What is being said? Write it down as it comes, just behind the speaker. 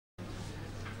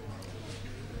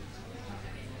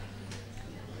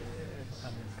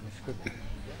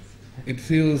It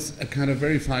feels a kind of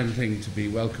very fine thing to be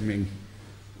welcoming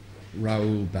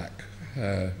Raoul back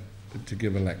to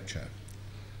give a lecture.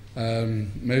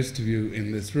 Most of you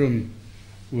in this room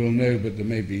will know, but there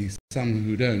may be some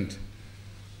who don't,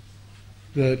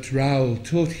 that Raoul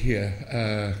taught here,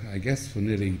 I guess, for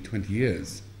nearly 20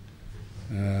 years.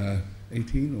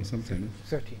 18 or something?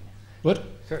 13. What?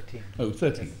 13. Oh,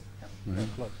 13. Yeah.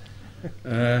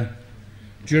 Right.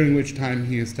 During which time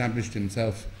he established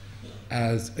himself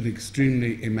as an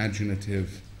extremely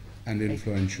imaginative and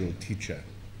influential teacher.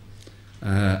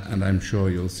 And I'm sure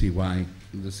you'll see why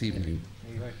this evening.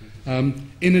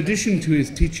 In addition to his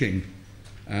teaching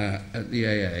at the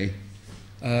AA,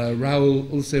 Raoul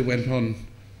also went on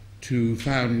to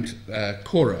found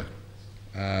CHORA,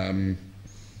 a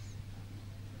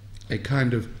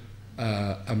kind of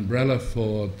umbrella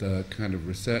for the kind of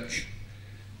research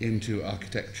into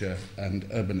architecture and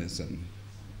urbanism.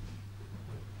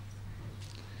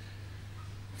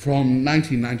 From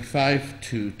 1995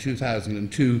 to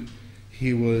 2002,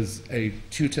 he was a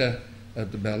tutor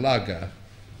at the Berlage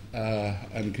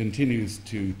and continues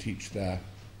to teach there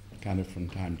kind of from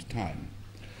time to time.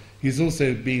 He's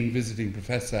also been visiting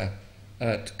professor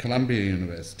at Columbia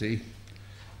University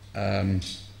and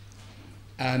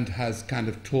has kind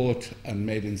of taught and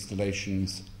made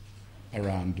installations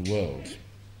around the world.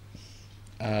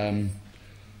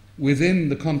 Within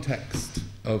the context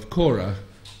of CHORA,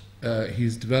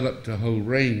 he's developed a whole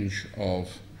range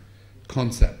of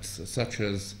concepts such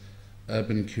as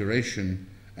urban curation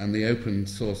and the open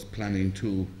source planning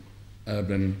tool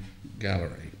Urban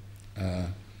Gallery.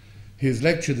 His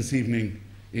lecture this evening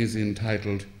is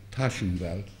entitled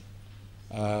Taschenwelts,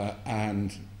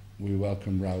 and we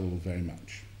welcome Raoul very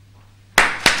much.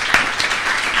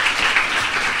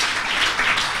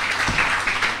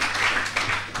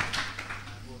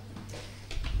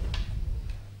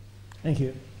 Thank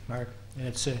you, Mark. And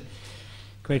it's a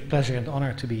great pleasure and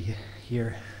honor to be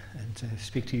here and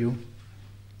speak to you.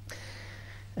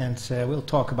 And we'll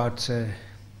talk about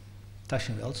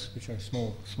Taschenwelts, which are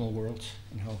small worlds,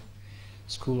 and how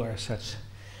schools are such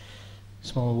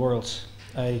small worlds.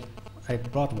 I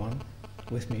brought one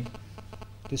with me.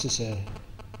 This is a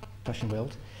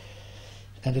Taschenwelt,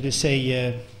 and it is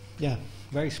a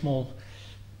very small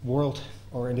world,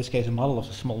 or in this case, a model of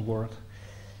a small world.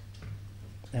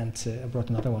 And I brought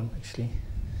another one, actually,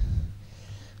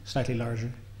 slightly larger.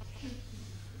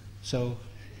 So,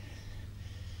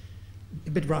 a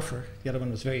bit rougher. The other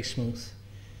one was very smooth.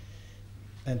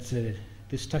 And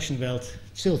this Taschenwelt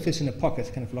still fits in a pocket,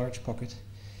 kind of large pocket.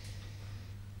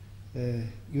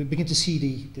 You begin to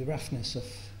see the roughness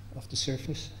of the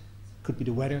surface. Could be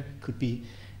the weather, could be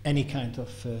any kind of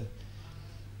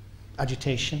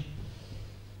agitation.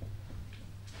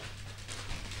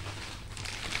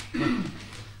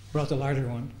 Brought a larger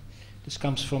one. This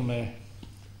comes from a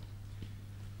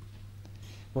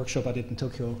workshop I did in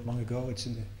Tokyo long ago. It's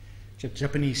in the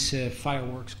Japanese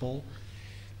fireworks ball.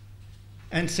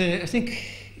 And I think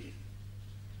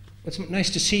what's nice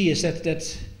to see is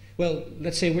that well,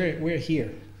 let's say we're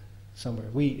here somewhere.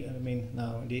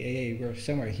 Now in the AA we're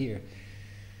somewhere here,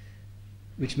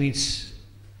 which means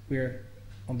we're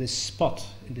on this spot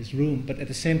in this room, but at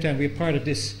the same time we're part of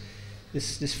this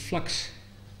flux.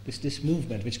 This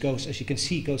movement, which goes, as you can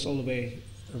see, goes all the way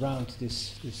around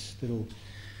this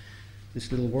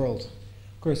little world.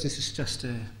 Of course, this is just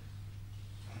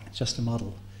a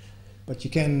model, but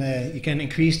you can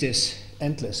increase this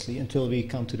endlessly until we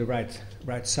come to the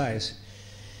right size.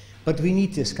 But we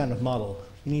need this kind of model.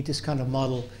 We need this kind of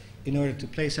model in order to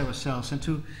place ourselves and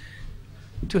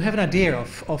to have an idea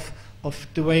of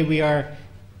the way we are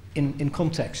in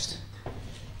context.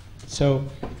 So,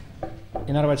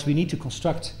 in other words, we need to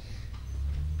construct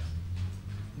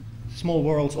small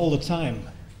worlds all the time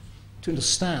to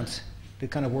understand the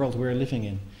kind of world we're living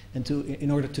in, and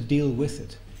in order to deal with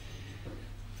it.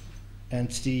 And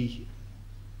the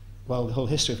whole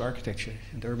history of architecture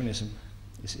and urbanism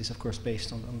is of course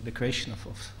based on the creation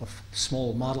of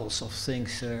small models of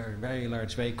things that are very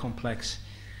large, very complex.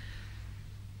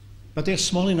 But they're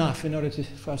small enough in order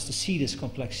for us to see this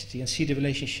complexity and see the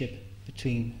relationship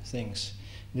between things.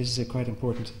 This is a quite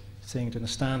important thing to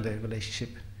understand, the relationship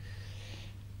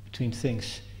between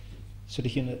things, so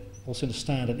that you also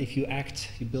understand that if you act,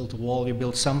 you build a wall, you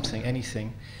build something,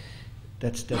 anything,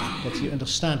 that you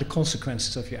understand the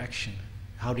consequences of your action,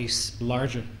 how these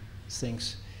larger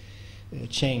things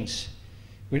change.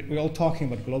 We're all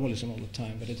talking about globalism all the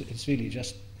time, but it's really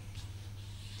just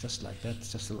like that.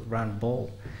 It's just a round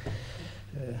ball.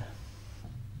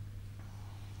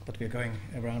 But we're going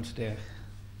around there,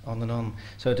 on and on.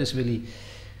 So it is really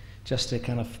just a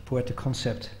kind of poetic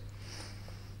concept.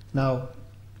 Now,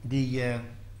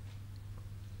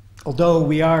 although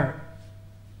we are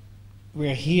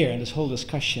here, and this whole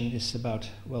discussion is about,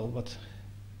 well, what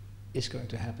is going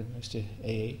to happen with the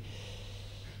AA.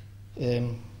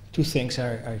 Two things.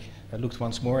 I looked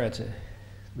once more at the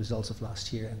results of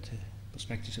last year and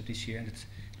perspectives of this year, and it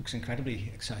looks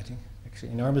incredibly exciting.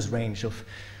 Actually, enormous range of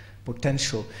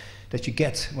potential that you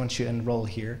get once you enroll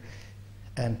here,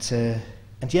 and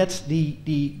yet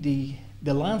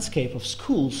the landscape of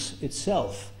schools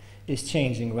itself is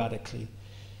changing radically.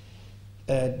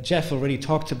 Jeff already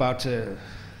talked about the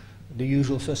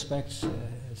usual suspects,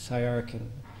 SCIARC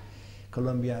and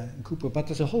Columbia and Cooper, but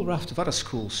there's a whole raft of other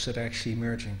schools that are actually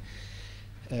emerging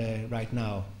right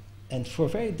now, and for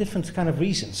very different kind of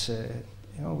reasons.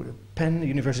 Penn,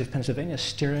 University of Pennsylvania is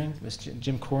stirring with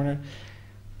Jim Corner.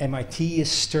 MIT is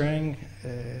stirring,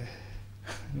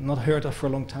 not heard of for a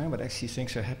long time, but actually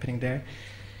things are happening there.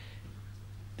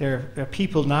 There are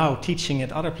people now teaching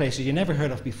at other places you never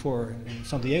heard of before. In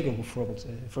San Diego,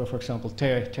 for example,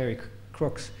 Terry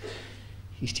Crooks.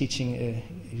 He's teaching,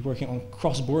 he's working on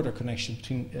cross-border connection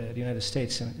between the United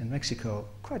States and Mexico.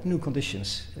 Quite new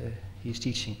conditions he's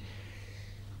teaching.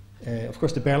 Of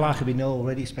course, the Berlage we know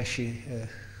already, especially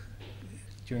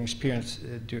during experience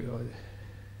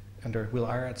under Will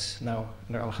Aretz, now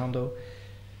under Alejandro.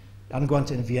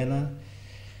 Angwant in Vienna.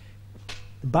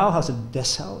 Bauhaus in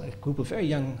Dessau, a group of very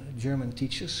young German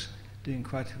teachers doing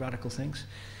quite radical things.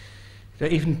 There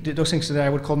are even those things that I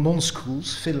would call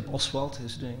non-schools. Philip Oswald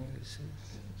is doing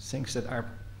things that are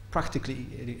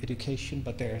practically education,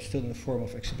 but they're still in the form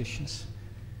of exhibitions.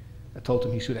 I told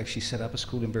him he should actually set up a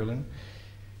school in Berlin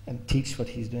and teach what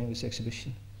he's doing with the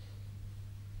exhibition.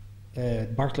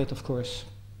 Bartlett, of course,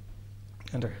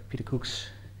 under Peter Cook's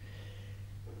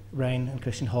reign, and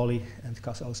Christian Hawley and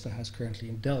Cas Oosterhuis currently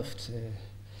in Delft.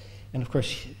 And of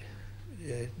course,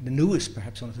 the newest,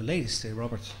 perhaps one of the latest,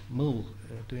 Robert Mull,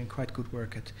 doing quite good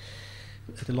work at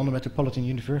the London Metropolitan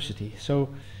University. So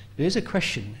there is a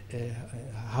question,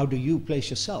 how do you place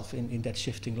yourself in that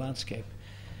shifting landscape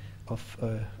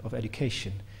of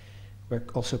education, where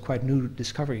also quite new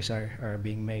discoveries are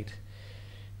being made.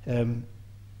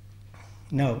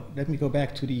 Now, let me go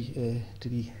back to the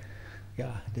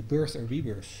birth or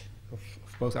rebirth of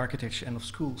both architecture and of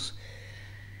schools.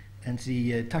 And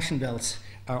the Taschenwelts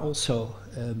are also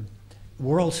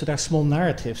worlds that are small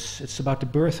narratives. It's about the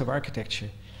birth of architecture.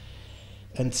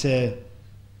 And some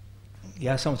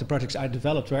of the projects I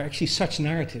developed were actually such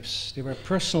narratives. They were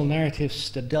personal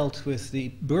narratives that dealt with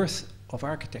the birth of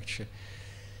architecture.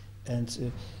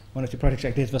 And one of the projects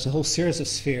I did was a whole series of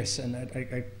spheres, and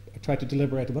I tried to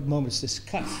deliberate at what moment is this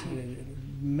cut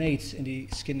made in the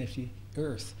skin of the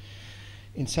earth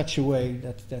in such a way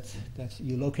that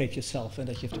you locate yourself and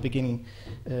that you have the beginning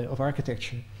of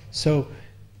architecture. So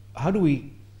how do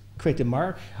we create a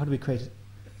mark? How do we create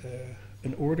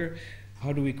an order?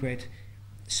 How do we create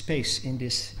space in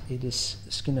this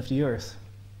skin of the earth?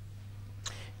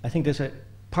 I think there's a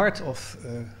part of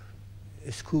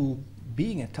a school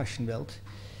being a Taschenwelt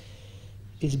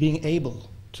is being able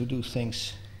to do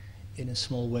things in a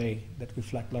small way that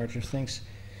reflect larger things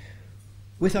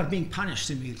without being punished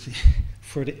immediately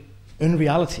for the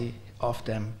unreality of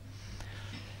them.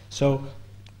 So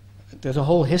there's a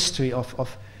whole history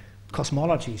of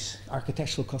cosmologies,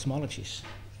 architectural cosmologies.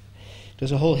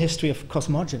 There's a whole history of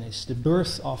cosmogonies, the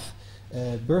birth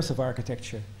of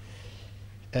architecture.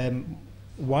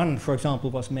 One, for example,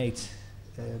 was made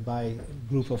by a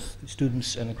group of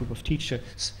students and a group of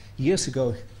teachers years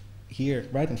ago here,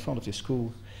 right in front of the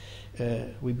school.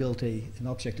 We built an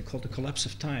object called the Collapse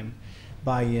of Time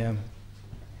by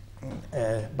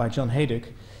John Haydock,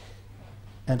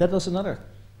 and that was another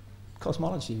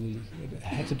cosmology. It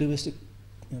had to do with the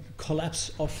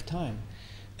collapse of time,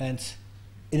 and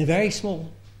in a very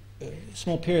small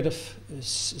period of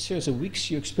series of weeks,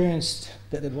 you experienced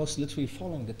that it was literally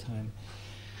following the time.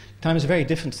 Time is a very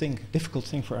difficult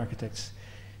thing for architects.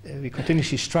 We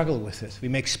continuously struggle with it. We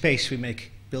make space, we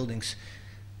make buildings,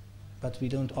 but we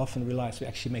don't often realize we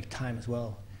actually make time as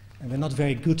well. And we're not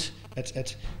very good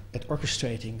at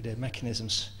orchestrating the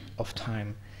mechanisms of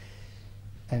time.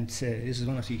 And this is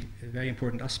one of the very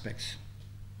important aspects.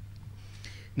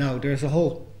 Now, there's a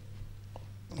whole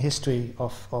history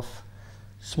of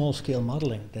small-scale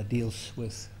modeling that deals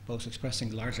with both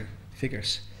expressing larger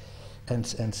figures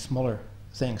and smaller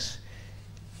things.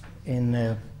 And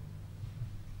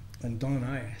Don and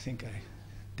I think I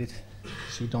did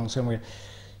see Don somewhere,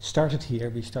 started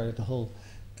here. We started the whole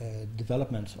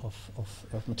development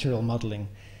of material modeling,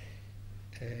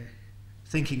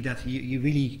 thinking that you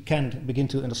really can begin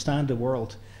to understand the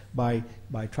world by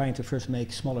trying to first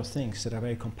make smaller things that are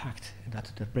very compact and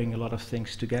that bring a lot of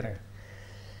things together.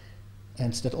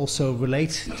 And that also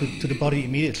relate to the body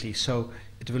immediately. So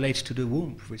it relates to the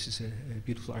womb, which is a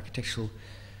beautiful architectural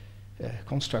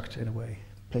construct in a way,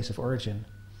 place of origin.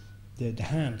 The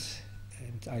hand,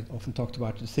 and I often talked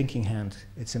about the thinking hand,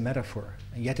 it's a metaphor,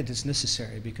 and yet it is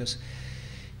necessary because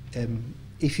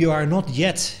if you are not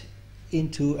yet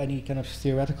into any kind of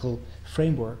theoretical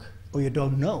framework, or you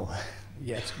don't know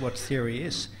yet what theory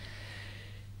is,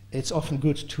 it's often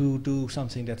good to do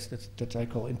something that I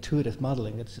call intuitive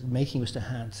modeling. That's making with the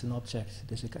hands an object.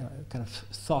 There's a kind of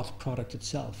thought product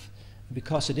itself.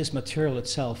 Because it is material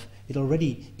itself, it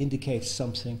already indicates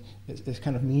something, there's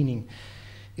kind of meaning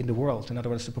in the world. In other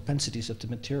words, the propensities of the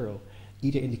material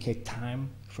either indicate time,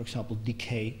 for example,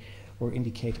 decay, or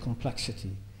indicate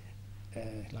complexity,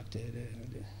 like the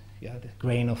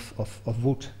grain of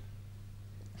wood.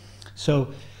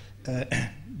 So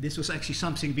this was actually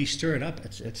something we stirred up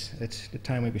at the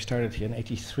time when we started here in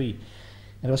 '83.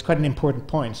 And it was quite an important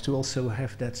point to also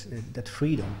have that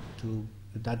freedom,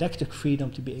 the didactic freedom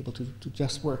to be able to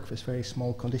just work with very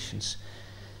small conditions.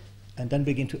 And then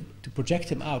begin to project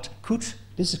them out.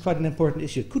 This is quite an important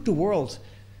issue, could the world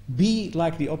be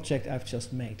like the object I've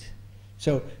just made?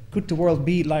 So could the world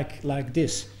be like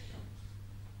this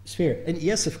sphere? And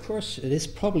yes, of course, it is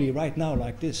probably right now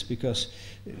like this, because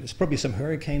there's probably some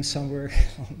hurricane somewhere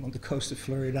on the coast of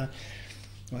Florida.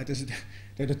 Right?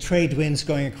 There are the trade winds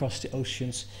going across the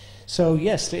oceans. So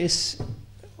yes, there is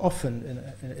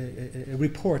often a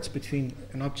report between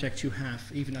an object you have,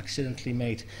 even accidentally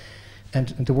made, and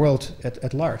the world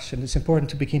at large. And it's important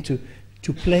to begin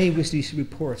to play with these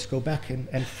reports, go back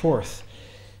and forth.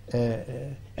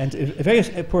 And a very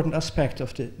important aspect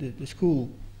of the school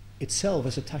itself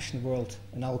as a Taschenwelt,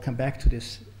 and I will come back to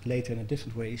this later in a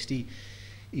different way, is the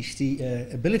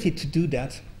ability to do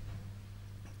that,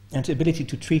 and the ability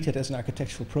to treat it as an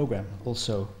architectural program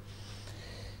also.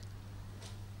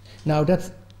 Now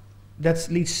that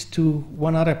leads to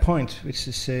one other point, which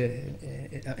is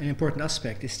an important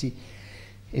aspect,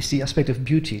 is the aspect of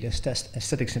beauty, the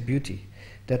aesthetics and beauty.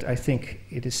 That I think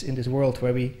it is in this world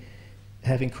where we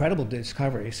have incredible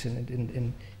discoveries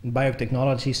in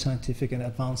biotechnology, scientific and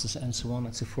advances, and so on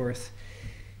and so forth.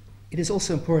 It is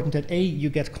also important that A, you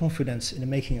get confidence in the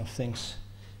making of things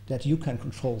that you can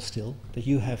control still, that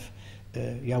you have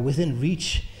within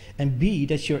reach, and B,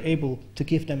 that you're able to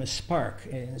give them a spark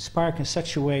in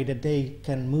such a way that they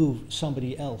can move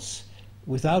somebody else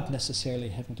without necessarily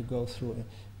having to go through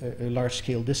a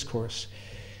large-scale discourse.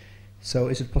 So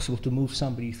is it possible to move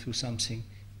somebody through something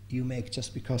you make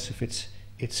just because of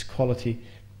its quality,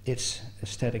 its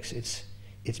aesthetics,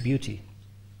 its beauty?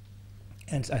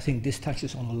 And I think this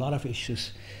touches on a lot of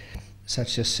issues,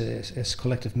 such as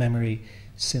collective memory,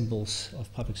 symbols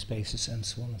of public spaces, and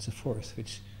so on and so forth,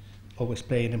 which always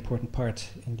play an important part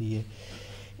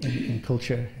in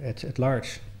culture at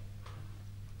large.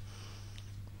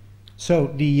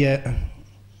 So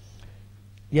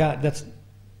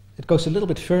it goes a little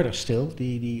bit further still,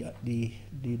 the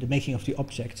making of the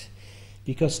object,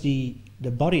 because the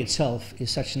body itself is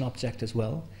such an object as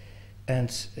well.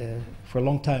 And for a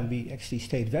long time we actually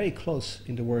stayed very close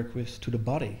in the work to the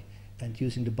body, and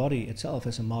using the body itself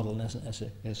as a model and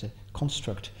as a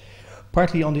construct,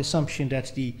 partly on the assumption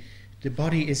that the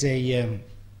body is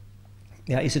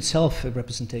is itself a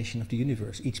representation of the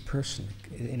universe. Each person,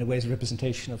 in a way, is a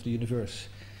representation of the universe.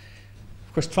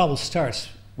 Of course, trouble starts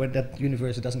when that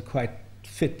universe doesn't quite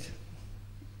fit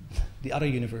the other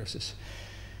universes,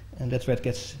 and that's where it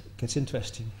gets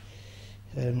interesting.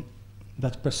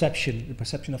 But the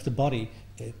perception of the body,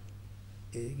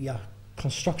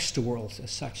 constructs the world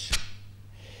as such.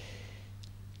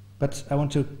 But I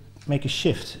want to make a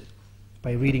shift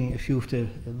by reading a few of the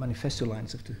manifesto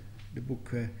lines of the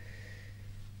book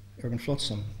Urban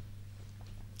Flotsam.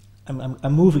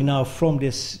 I'm moving now from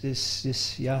this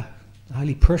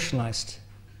highly personalized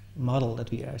model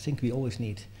that I think we always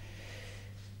need.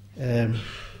 The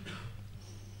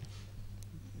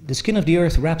skin of the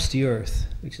earth wraps the earth,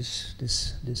 which is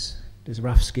this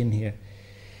rough skin here.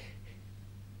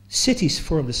 Cities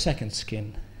form the second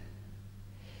skin.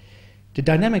 The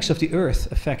dynamics of the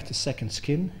earth affect the second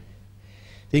skin.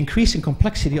 The increasing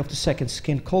complexity of the second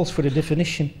skin calls for the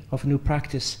definition of a new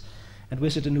practice, and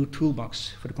with it a new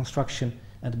toolbox for the construction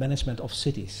and management of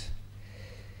cities.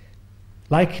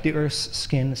 Like the earth's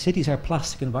skin, cities are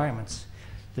plastic environments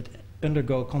that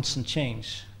undergo constant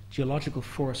change. Geological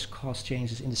force causes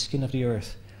changes in the skin of the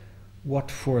earth.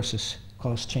 What forces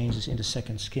cause changes in the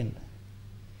second skin?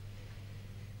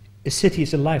 A city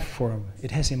is a life form.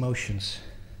 It has emotions.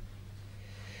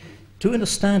 To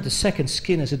understand the second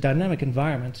skin as a dynamic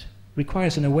environment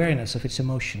requires an awareness of its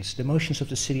emotions. The emotions of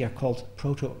the city are called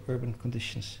proto-urban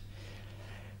conditions.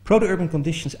 Proto-urban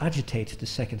conditions agitate the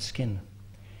second skin.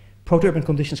 Proto-urban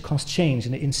conditions cause change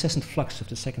in the incessant flux of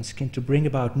the second skin to bring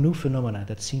about new phenomena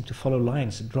that seem to follow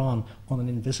lines drawn on an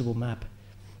invisible map,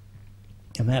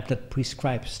 a map that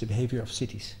prescribes the behavior of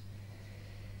cities.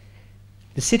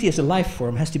 The city as a life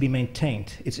form has to be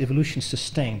maintained, its evolution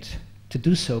sustained. To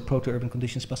do so, proto-urban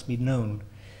conditions must be known.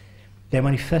 Their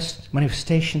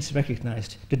manifestations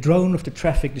recognized. The drone of the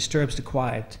traffic disturbs the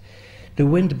quiet. The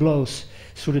wind blows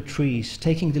through the trees,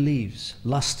 taking the leaves.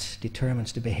 Lust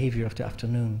determines the behavior of the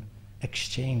afternoon.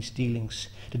 Exchange dealings.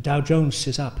 The Dow Jones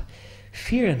is up.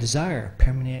 Fear and desire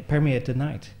permeate the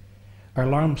night. Our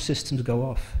alarm systems go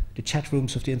off. The chat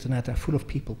rooms of the internet are full of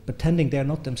people pretending they're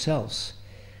not themselves.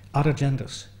 Other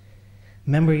genders.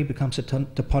 Memory becomes a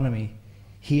toponymy.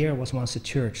 Here was once a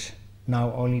church.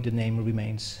 Now only the name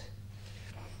remains.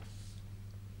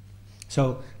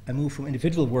 So I move from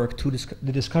individual work to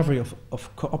the discovery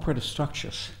of cooperative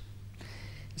structures.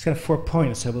 It's kind of 4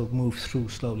 points I will move through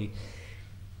slowly.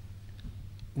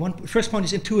 First point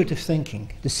is intuitive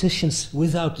thinking, decisions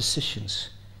without decisions,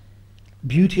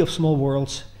 beauty of small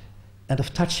worlds, and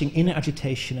of touching inner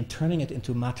agitation and turning it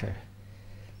into matter.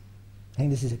 I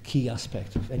think this is a key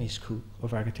aspect of any school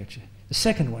of architecture. The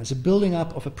second one is a building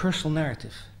up of a personal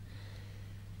narrative.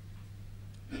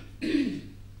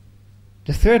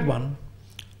 The third one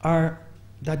are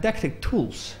didactic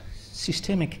tools,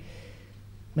 systemic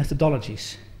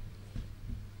methodologies,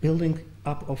 building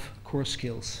up of core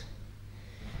skills.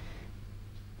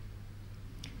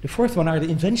 The fourth one are the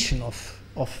invention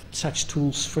of such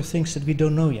tools for things that we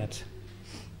don't know yet.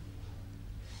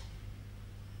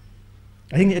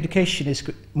 I think education is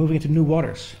moving into new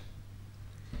waters.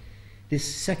 This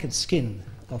second skin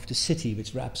of the city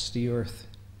which wraps the earth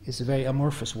is a very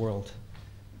amorphous world.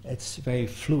 It's a very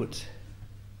fluid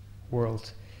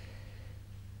world.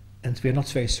 And we're not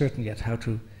very certain yet how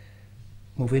to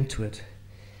move into it.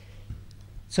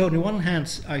 So on the one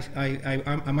hand,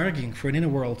 I'm arguing for an inner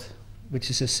world which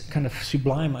is this kind of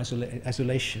sublime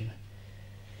isolation.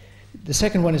 The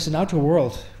second one is an outer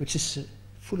world which is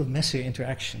full of messy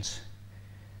interactions.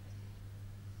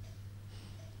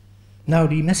 Now,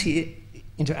 the messy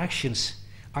interactions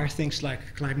are things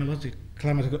like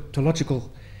climatological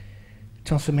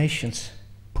transformations,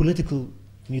 political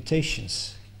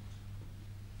mutations.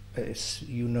 As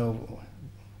you know,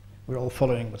 we're all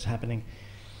following what's happening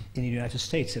in the United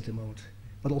States at the moment.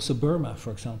 But also Burma, for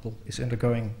example, is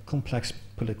undergoing complex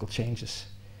political changes.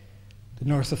 The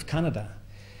north of Canada,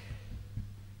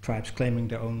 tribes claiming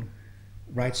their own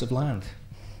rights of land.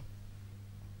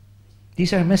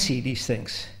 These are messy, these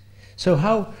things. So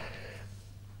how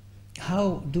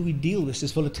do we deal with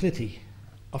this volatility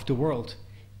of the world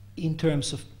in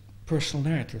terms of personal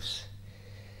narratives?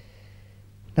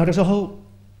 Now there's a whole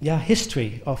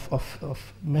history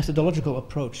of methodological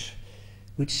approach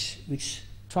which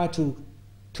try to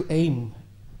aim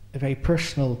a very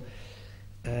personal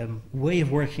way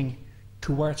of working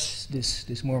towards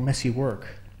this more messy work.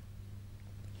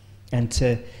 And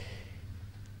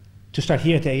to start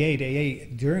here at the AA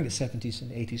during the 70s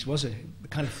and 80s was a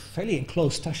kind of fairly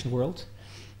enclosed Taschen world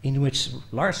in which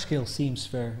large-scale themes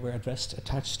were addressed,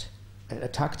 attacked.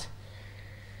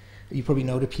 You probably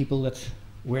know the people that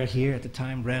were here at the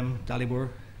time: Rem, Dalibor,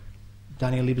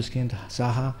 Daniel Libeskind,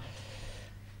 Zaha,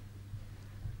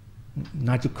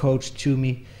 Nigel Coates,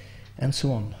 Toomey, and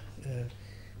so on.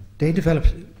 They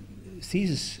developed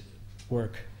thesis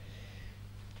work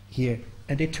here,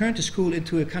 and they turned the school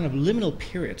into a kind of liminal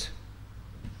period,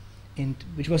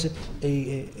 which was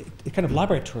a kind of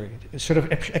laboratory, a sort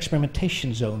of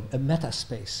experimentation zone, a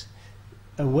metaspace,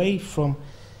 away from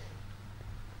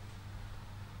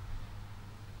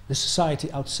the society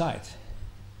outside.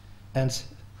 And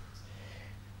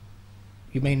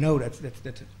you may know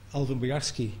that Alvin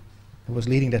Boyarsky, who was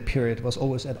leading that period, was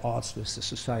always at odds with the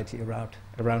society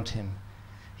around him.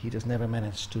 He just never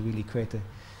managed to really create a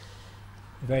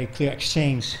very clear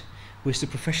exchange with the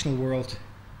professional world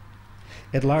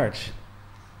at large.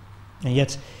 And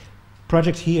yet,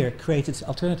 Project Here created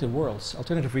alternative worlds,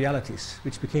 alternative realities,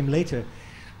 which became later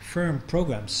firm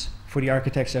programs for the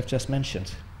architects I've just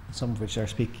mentioned, some of which are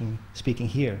speaking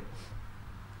here.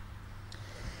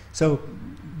 So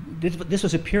this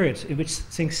was a period in which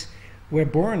things were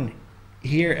born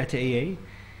here at the AA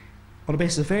on the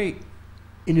basis of very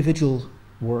individual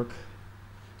work.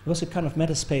 It was a kind of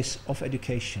metaspace of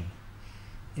education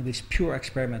in which pure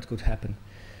experiment could happen,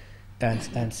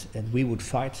 and we would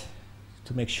fight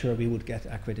to make sure we would get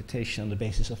accreditation on the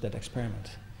basis of that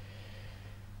experiment.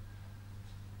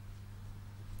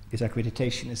 his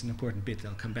accreditation is an important bit.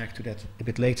 I'll come back to that a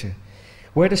bit later.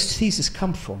 Where does thesis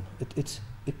come from? It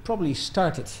probably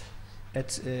started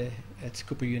at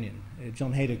Cooper Union.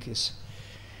 John Haydock is,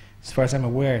 as far as I'm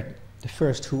aware, the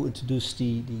first who introduced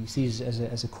the thesis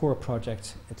as a core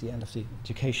project at the end of the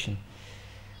education.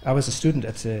 I was a student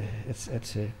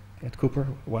at Cooper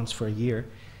once for a year,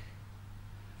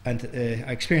 and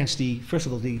I experienced first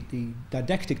of all the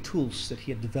didactic tools that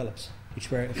he had developed, which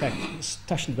were in fact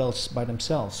Taschenwelts by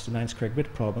themselves, the 9-square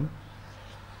grid problem.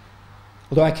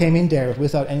 Although I came in there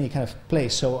without any kind of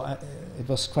place, so it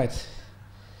was quite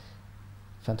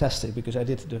fantastic because I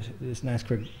did this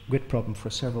 9-square grid problem for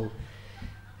several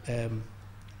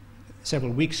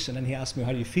weeks, and then he asked me,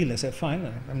 how do you feel? I said,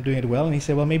 fine, I'm doing it well. And he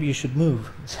said, well, maybe you should move.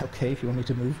 I said, okay, if you want me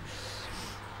to move.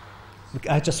 Look,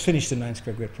 I just finished the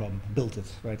 9-square grid problem, built it,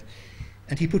 right?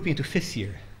 And he put me into 5th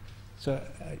year. So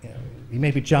he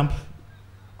made me jump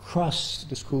across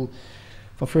the school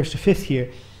from 1st to 5th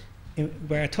year,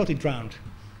 where I totally drowned.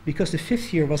 Because the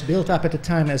 5th year was built up at the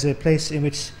time as a place in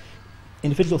which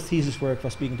individual thesis work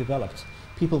was being developed.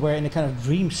 People were in a kind of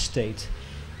dream state,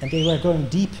 and they were going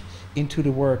deep into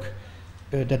the work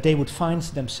that they would find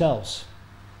themselves.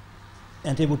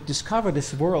 And they would discover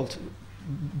this world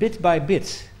bit by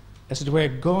bit as they were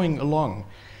going along.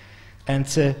 And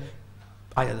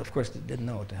I, of course, didn't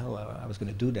know what the hell I was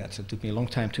going to do that, so it took me a long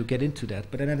time to get into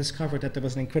that. But then I discovered that there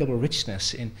was an incredible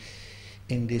richness in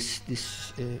this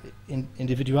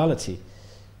individuality.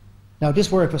 Now,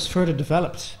 this work was further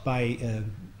developed by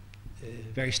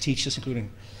various teachers,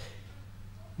 including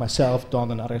myself,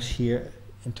 Don, and others here,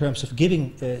 in terms of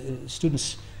giving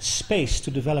students space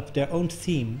to develop their own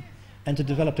theme and to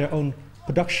develop their own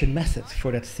production method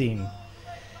for that theme.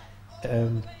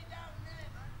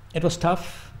 It was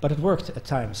tough, but it worked at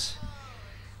times.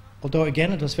 Although,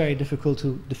 again, it was very difficult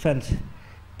to defend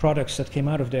products that came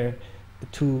out of there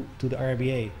to the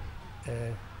RBA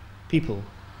people.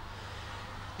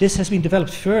 This has been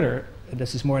developed further, and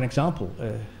this is more an example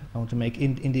I want to make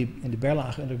in the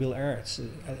Berlage under Will Arts.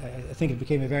 I think it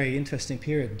became a very interesting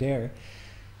period there,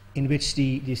 in which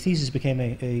the thesis became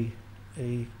a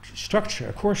structure,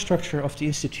 a core structure of the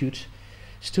institute.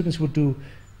 Students would do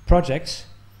projects,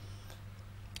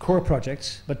 core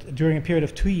projects, but during a period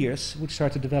of 2 years would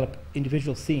start to develop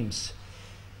individual themes.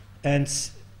 And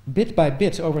bit by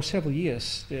bit, over several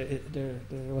years, there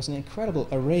was an incredible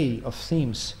array of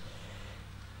themes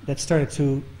that started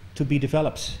to be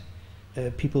developed.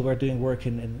 People were doing work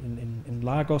in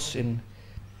Lagos, in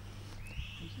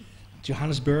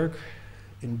Johannesburg,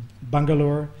 in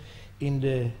Bangalore, in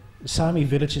the Sami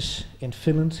villages in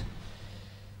Finland,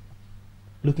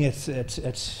 looking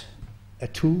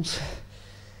at tools,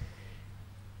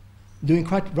 doing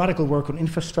quite radical work on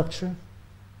infrastructure.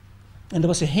 And there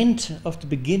was a hint of the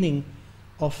beginning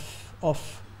of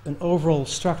an overall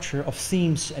structure of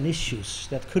themes and issues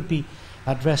that could be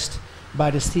addressed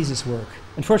by this thesis work.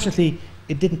 Unfortunately,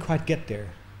 it didn't quite get there.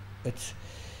 It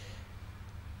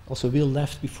also Will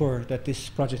left before that this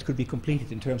project could be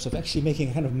completed in terms of actually making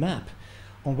a kind of map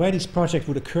on where this project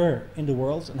would occur in the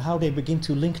world and how they begin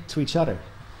to link to each other.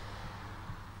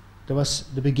 There was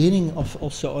the beginning of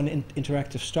also an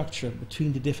interactive structure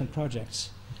between the different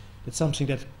projects. That's something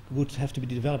that would have to be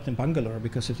developed in Bangalore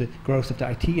because of the growth of the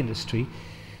IT industry,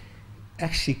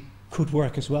 actually could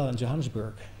work as well in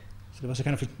Johannesburg. So there was a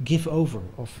kind of a give over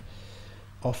of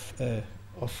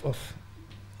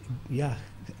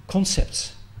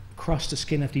concepts across the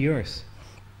skin of the earth.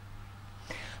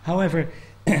 However,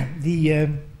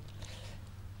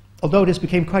 although this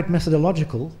became quite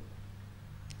methodological,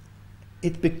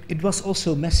 it was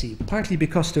also messy, partly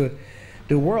because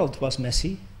the world was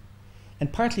messy,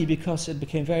 and partly because it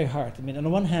became very hard. I mean, on the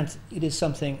one hand, it is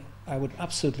something I would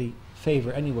absolutely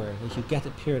favor anywhere, that you get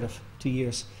a period of 2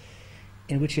 years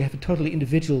in which you have a totally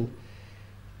individual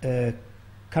kind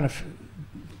of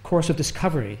course of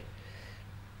discovery.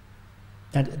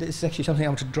 And this is actually something I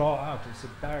want to draw out. It's a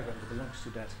diagram that belongs to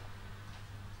that.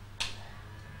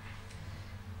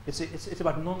 It's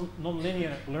about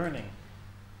non-linear learning.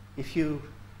 If you,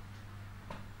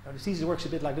 the thesis works a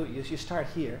bit like this. You start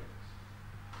here.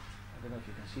 I don't know if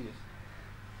you can see this.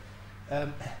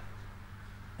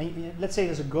 And let's say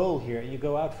there's a goal here, and you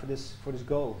go out for this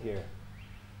goal here,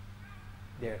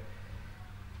 there.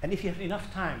 And if you have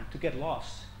enough time to get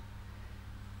lost,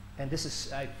 and this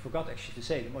is, I forgot actually to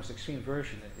say, the most extreme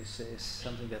version is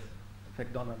something that, in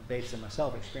fact, Donna Bates and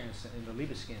myself experienced in the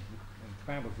Liebeskin in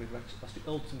Freiburg, which was the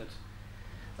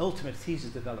ultimate thesis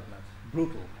development.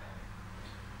 Brutal,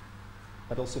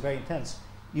 but also very intense.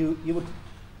 You would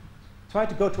try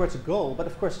to go towards a goal, but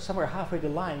of course somewhere halfway the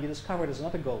line you discover there's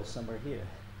another goal somewhere here.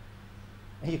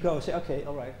 And you go and say, okay,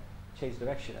 all right, change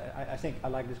direction. I think I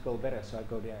like this goal better, so I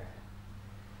go there.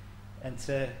 And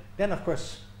then, of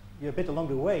course, you're a bit along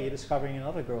the way, you're discovering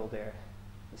another goal there.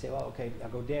 You say, well, okay, I'll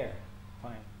go there,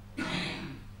 fine. A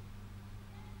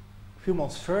few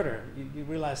months further, you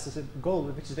realize there's a goal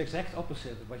which is the exact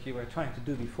opposite of what you were trying to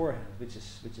do beforehand, which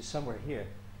is somewhere here.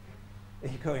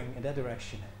 And you're going in that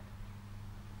direction.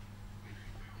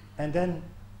 And then,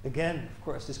 again, of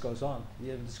course, this goes on.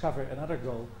 You discover another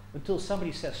goal until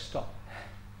somebody says, stop.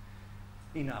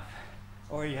 Enough.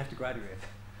 Or you have to graduate.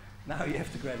 Now you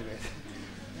have to graduate.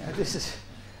 This is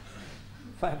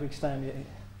 5 weeks' time, you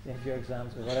have your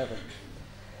exams or whatever.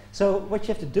 So what you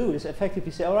have to do is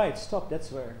effectively say, all right, stop,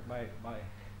 that's where my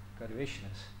graduation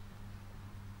is.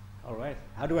 All right,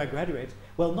 how do I graduate?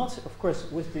 Well, not of course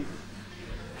with the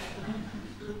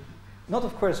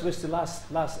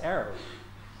last arrow,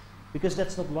 because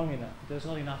that's not long enough. There's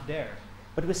not enough there.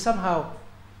 But with somehow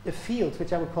a field,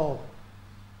 which I call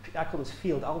this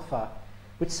field alpha,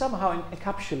 which somehow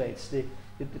encapsulates the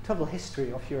total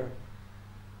history of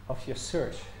your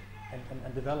search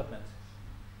and development.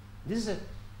 This is a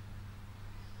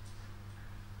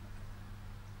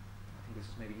this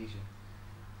is maybe easier.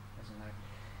 Doesn't matter.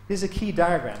 This is a key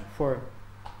diagram for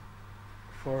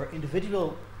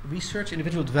individual research,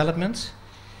 individual development.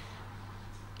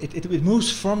 It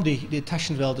moves from the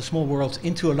Taschenwelt, the small world,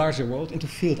 into a larger world, into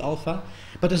field alpha.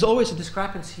 But there's always a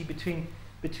discrepancy between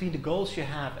the goals you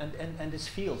have and this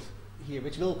field here,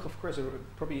 which will, of course,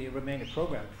 probably remain a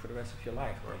program for the rest of your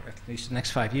life, or at least the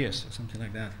next 5 years, or something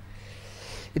like that.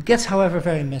 It gets, however,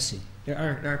 very messy. There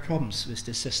are problems with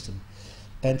this system.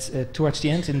 And towards the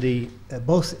end,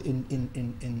 both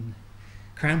in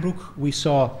Cranbrook, we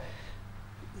saw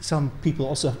some people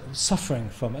also suffering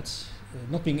from it,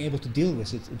 not being able to deal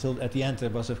with it until at the end there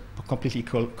was a completely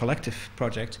collective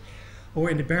project.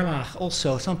 Or in the Berlage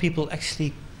also, some people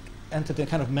actually entered a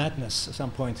kind of madness at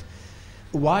some point.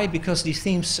 Why? Because these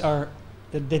themes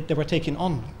they were taken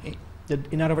on.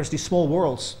 In other words, these small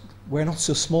worlds were not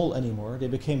so small anymore. They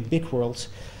became big worlds,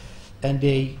 and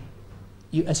you,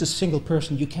 as a single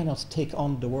person, you cannot take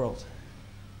on the world.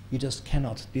 You just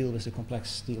cannot deal with the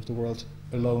complexity of the world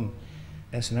alone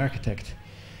as an architect.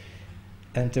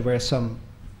 And there were some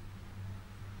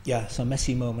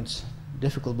messy moments,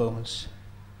 difficult moments,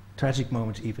 tragic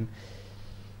moments even.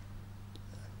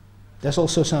 There's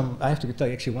also I have to tell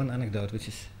you actually one anecdote which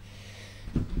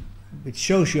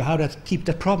shows you how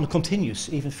that problem continues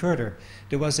even further.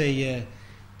 There was a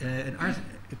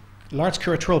large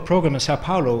curatorial program in Sao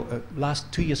Paulo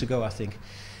 2 years ago, I think.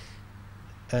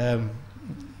 A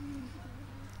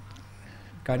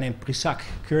guy named Brissac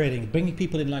curating, bringing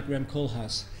people in like Rem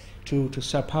Koolhaas to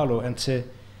Sao Paulo, and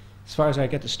as far as I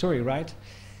get the story right,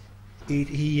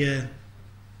 there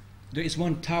is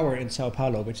one tower in Sao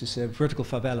Paulo which is a vertical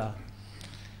favela,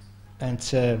 and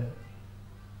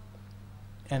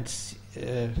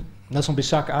Nelson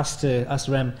Brissac asked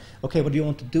Rem, okay, what do you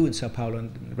want to do in Sao Paulo?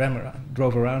 And Rem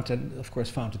drove around and, of course,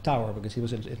 found the tower, because he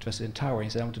was interested in tower. He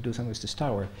said, I want to do something with this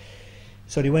tower.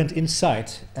 So they went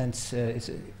inside, and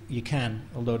you can,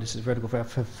 although this is a vertical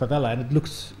favela, and it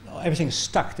looked, everything is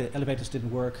stuck. The elevators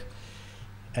didn't work,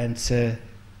 and it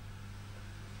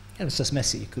was just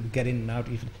messy. You couldn't get in and out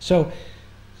even. So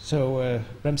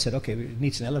Rem said, okay, it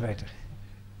needs an elevator.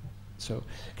 So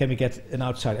can we get an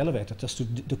outside elevator just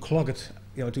to clog it,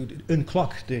 to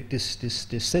unclog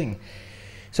this thing?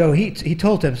 So he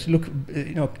told them, look,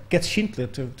 get Schindler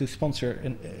to sponsor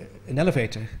an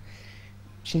elevator.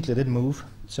 Schindler didn't move,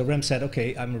 so Rem said,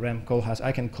 okay, I'm Rem Koolhaas,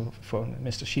 I can phone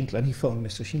Mr. Schindler, and he phoned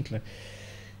Mr. Schindler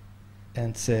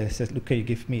and said, look, can you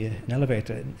give me an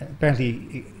elevator? And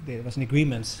apparently there was an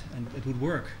agreement, and it would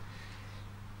work.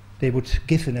 They would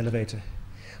give an elevator.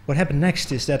 What happened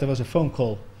next is that there was a phone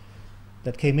call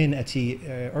that came in at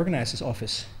the organizer's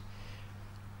office,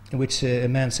 in which a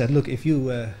man said, look, if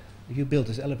you build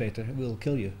this elevator, we'll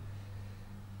kill you.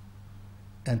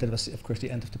 And that was, of course,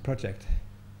 the end of the project.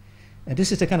 And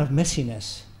this is the kind of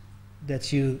messiness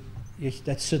that you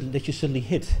suddenly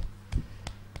hit.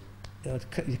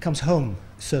 It comes home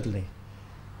suddenly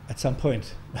at some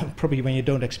point, probably when you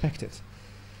don't expect it.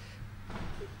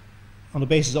 On the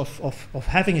basis of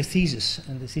having a thesis,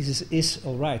 and the thesis is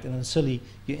all right, and then suddenly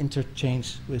you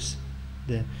interchange with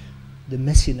the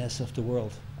messiness of the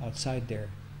world outside there,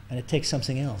 and it takes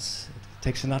something else. It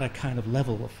takes another kind of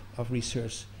level of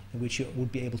research in which you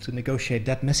would be able to negotiate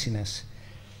that messiness.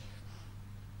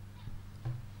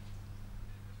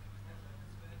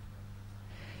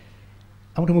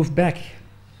 I want to move back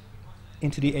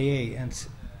into the AA and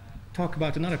talk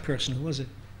about another person who was a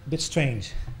bit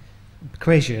strange,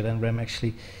 crazier than Rem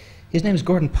actually. His name is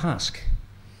Gordon Pask.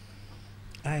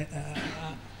 I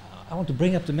want to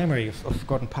bring up the memory of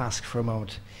Gordon Pask for a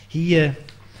moment.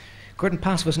 Gordon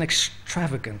Pask was an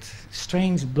extravagant,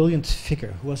 strange, brilliant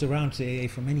figure who was around the AA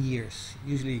for many years,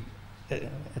 usually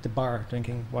at the bar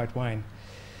drinking white wine.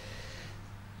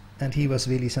 And he was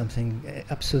really something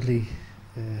absolutely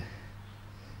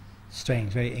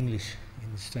strange, very English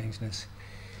in his strangeness.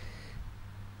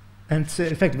 And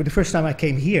in fact, the first time I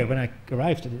came here, when I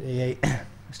arrived at the AA,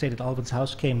 I stayed at Albin's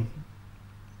house, came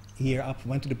here up,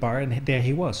 went to the bar, and there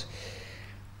he was.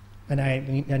 And I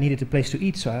needed a place to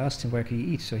eat, so I asked him where could he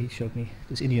eat. So he showed me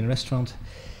this Indian restaurant,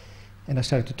 and I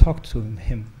started to talk to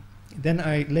him. Then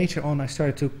later on I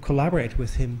started to collaborate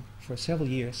with him for several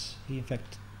years. He in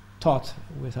fact taught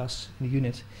with us in the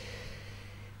unit.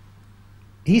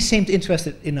 He seemed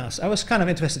interested in us. I was kind of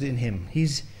interested in him.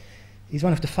 He's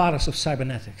one of the fathers of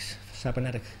cybernetics,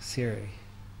 cybernetic theory.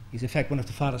 He's in fact one of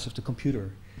the fathers of the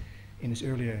computer in his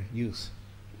earlier youth.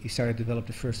 He started to develop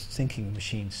the first thinking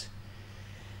machines.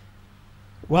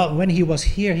 Well, when he was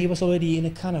here, he was already in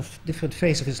a kind of different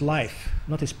phase of his life,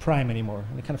 not his prime anymore,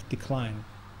 in a kind of decline.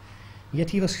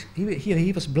 Yet he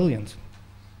was brilliant.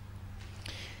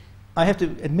 I have to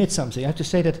admit something. I have to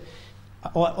say that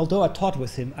although I taught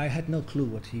with him, I had no clue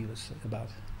what he was about.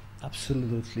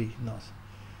 Absolutely not.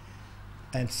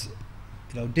 And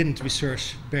didn't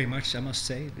research very much, I must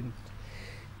say.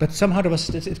 But somehow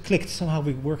it clicked. Somehow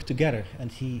we worked together,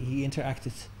 and he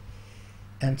interacted.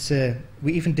 And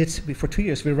we even did, for 2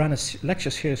 years, we ran a lecture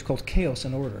series called Chaos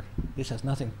and Order. This has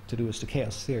nothing to do with the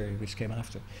chaos theory, which came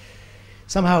after.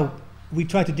 Somehow we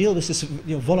tried to deal with this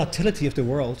volatility of the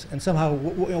world, and somehow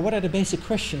what are the basic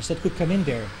questions that could come in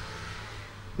there,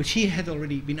 which he had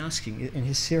already been asking in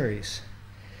his series.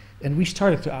 And we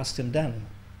started to ask them then.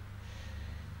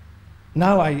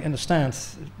 Now I understand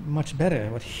much better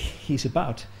what he's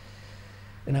about,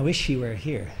 and I wish he were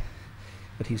here,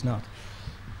 but he's not.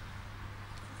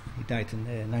 He died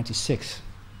in '96.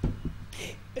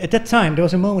 At that time, there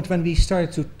was a moment when we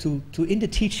started to in the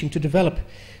teaching, to develop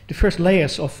the first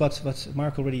layers of what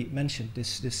Mark already mentioned,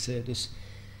 this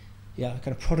kind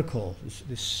of protocol,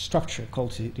 this structure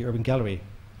called the Urban Gallery.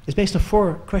 It's based on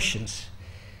 4 questions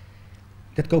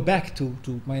that go back to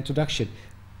my introduction.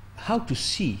 How to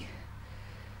see,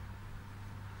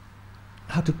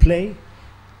 how to play,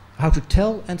 how to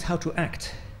tell, and how to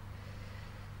act.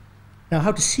 Now,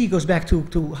 how to see goes back to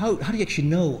how do you actually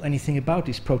know anything about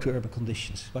these proto-urban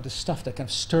conditions, about the stuff that kind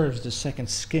of stirs the second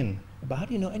skin. But how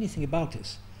do you know anything about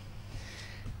this?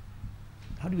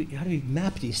 How do we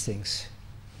map these things?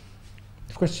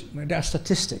 Of course, there are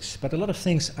statistics, but a lot of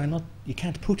things are not, you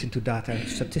can't put into data and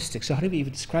statistics. So how do we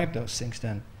even describe those things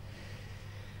then?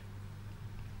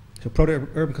 So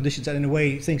proto-urban conditions are in a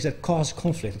way things that cause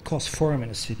conflict, that cause form in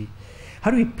a city.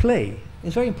 How do we play?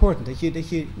 It's very important that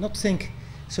you not think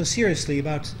so seriously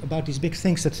about these big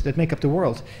things that make up the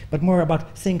world, but more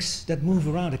about things that move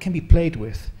around, that can be played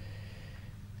with.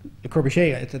 Le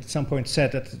Corbusier at some point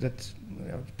said that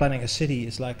planning a city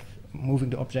is like moving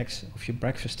the objects of your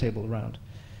breakfast table around.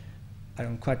 I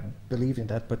don't quite believe in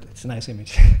that, but it's a nice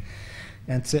image.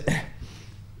 And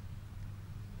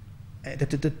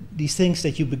these things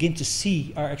that you begin to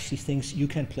see are actually things you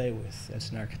can play with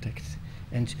as an architect.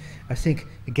 And I think,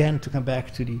 again, to come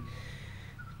back to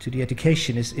the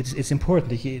education, it's important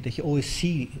that you always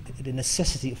see the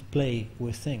necessity of play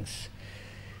with things.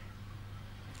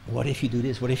 What if you do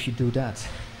this? What if you do that?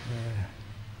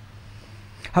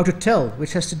 How to tell,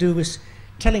 which has to do with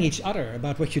telling each other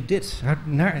about what you did,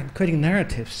 creating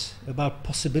narratives about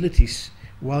possibilities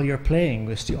while you're playing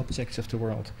with the objects of the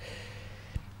world.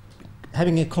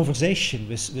 Having a conversation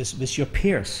with your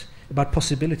peers about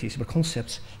possibilities, about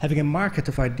concepts, having a market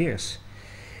of ideas,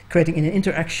 creating an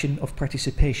interaction of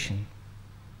participation.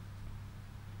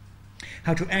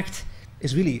 How to act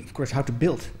is really, of course, how to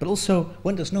build, but also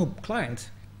when there's no client,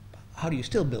 how do you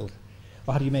still build?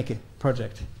 Or how do you make a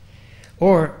project?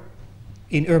 Or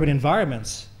in urban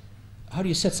environments, how do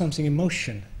you set something in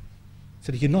motion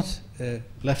so that you're not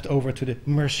left over to the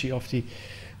mercy of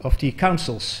the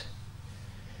councils?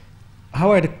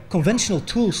 How are the conventional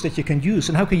tools that you can use,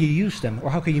 and how can you use them, or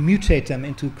how can you mutate them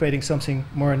into creating something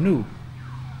more new?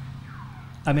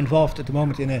 I'm involved at the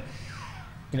moment in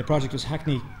a project with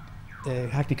Hackney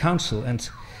Council, and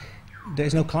there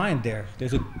is no client there.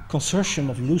 There's a consortium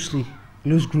of loose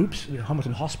groups,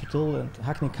 Homerton Hospital and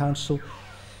Hackney Council,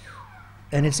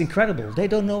 and it's incredible. They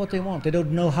don't know what they want. They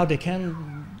don't know how they can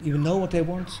even know what they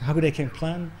want, how they can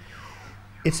plan.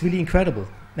 It's really incredible,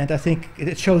 and I think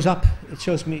it shows up. It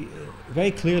shows me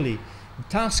very clearly the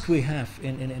task we have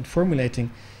in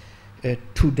formulating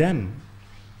to them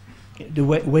the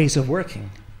ways of working.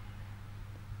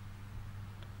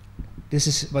 this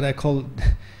is what I call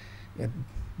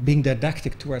being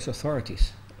didactic towards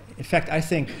authorities. In fact, I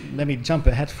think, let me jump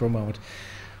ahead for a moment.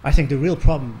 I think the real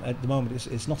problem at the moment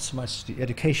is not so much the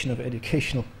education of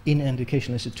educational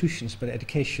institutions, but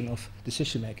education of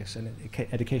decision makers and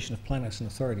education of planners and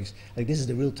authorities. Like, this is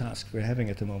the real task we're having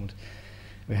at the moment.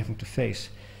 We're having to face.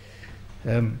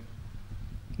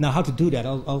 Now, how to do that?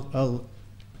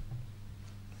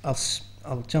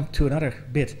 I'll jump to another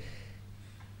bit.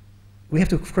 We have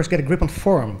to, of course, get a grip on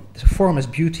form. So form as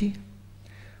beauty,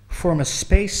 form as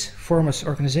space, form as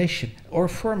organization, or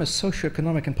form as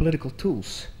socio-economic and political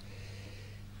tools.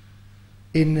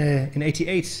 In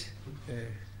 '88,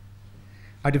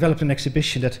 I developed an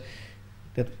exhibition that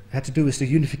had to do with the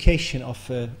unification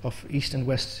of East and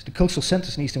West, the cultural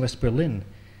centers in East and West Berlin.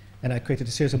 And I created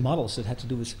a series of models that had to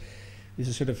do with a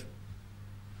sort of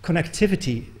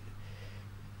connectivity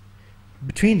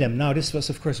between them. Now, this was,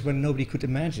 of course, when nobody could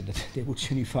imagine that they would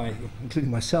unify, including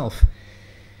myself.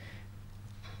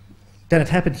 Then it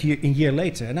happened a year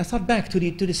later, and I thought back to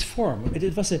this form.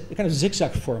 It was a kind of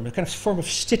zigzag form, a kind of form of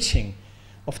stitching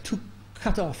of two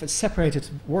cut off and separated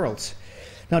worlds.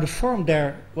 Now, the form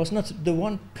there was not the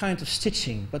one kind of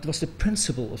stitching, but was the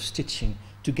principle of stitching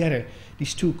together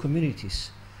these two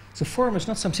communities. So form is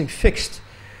not something fixed.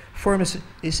 Form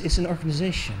is an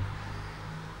organization.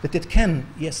 But it can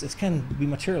be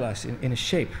materialized in a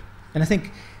shape. And I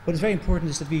think what is very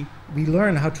important is that we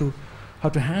learn how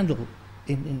to handle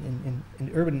in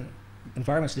urban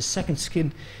environments this second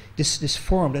skin, this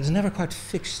form that is never quite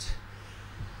fixed.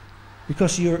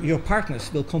 Because your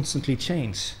partners will constantly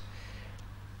change.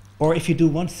 Or if you do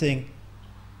one thing,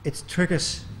 it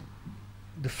triggers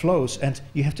the flows, and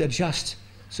you have to adjust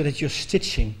so that you're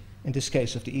stitching, in this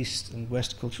case of the East and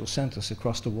West cultural centers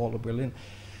across the wall of Berlin.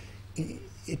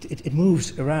 It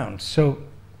moves around. So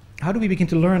how do we begin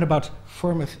to learn about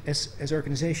form as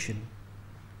organization?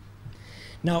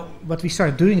 Now, what we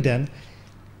started doing then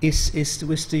is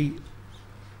with the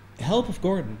help of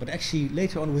Gordon, but actually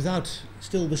later on without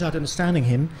understanding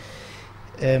him,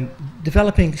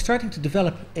 starting to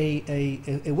develop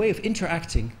a way of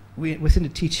interacting within the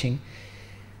teaching,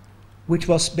 which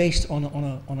was based on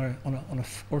a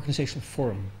organizational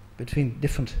forum between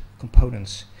different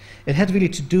components. It had really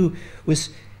to do with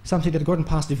something that Gordon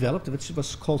Paas developed, which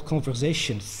was called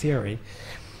conversation theory.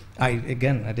 I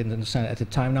didn't understand it at the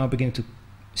time. Now I'm beginning to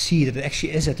see that it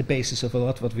actually is at the basis of a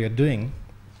lot of what we are doing,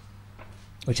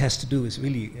 which has to do with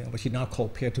really what you now call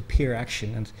peer-to-peer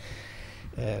action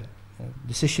and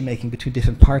decision-making between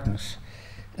different partners.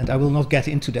 And I will not get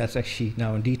into that actually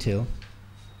now in detail.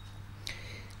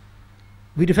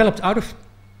 We developed out of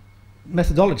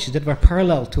methodologies that were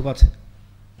parallel to what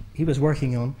he was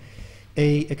working on,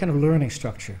 a kind of learning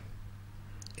structure.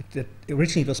 It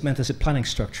originally was meant as a planning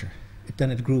structure.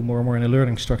 Then it grew more and more in a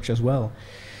learning structure as well,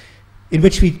 in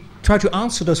which we try to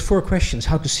answer those four questions: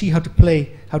 how to see, how to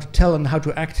play, how to tell, and how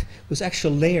to act, with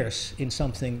actual layers in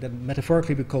something that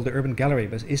metaphorically we call the urban gallery,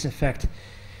 but is in fact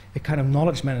a kind of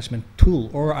knowledge management tool,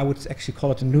 or I would actually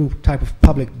call it a new type of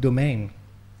public domain.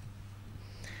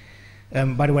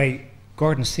 By the way,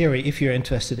 Gordon's theory, if you're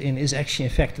interested in, is actually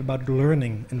in fact about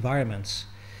learning environments.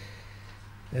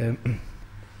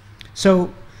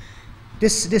 So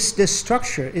this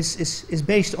structure is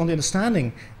based on the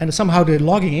understanding and somehow the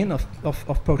logging in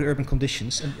of proto-urban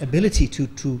conditions and ability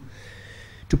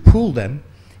to pool them.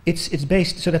 It's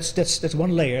based, so that's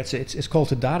one layer. It's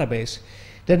called a database.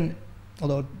 Then,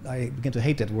 although I begin to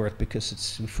hate that word because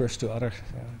it refers to other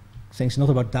things, not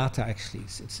about data actually.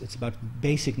 It's about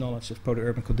basic knowledge of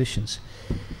proto-urban conditions.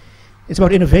 It's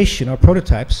about innovation or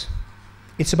prototypes.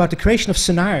 It's about the creation of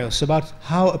scenarios, about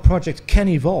how a project can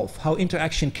evolve, how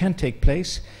interaction can take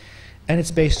place, and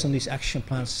it's based on these action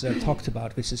plans that I talked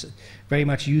about, which is very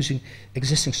much using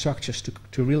existing structures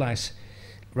to realize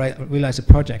a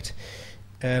project.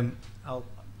 I'll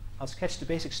sketch the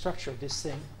basic structure of this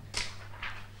thing.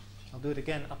 I'll do it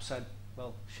again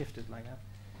shifted like that.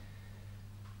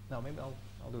 No, maybe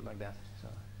I'll do it like that.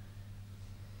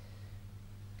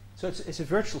 So it's a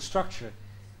virtual structure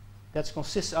that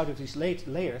consists out of these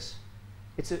layers.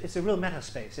 It's a real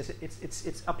metaspace.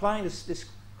 It's applying this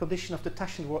condition of the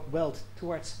Taschenwelts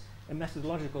towards a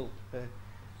methodological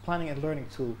planning and learning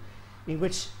tool, in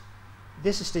which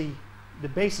this is the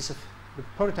basis of the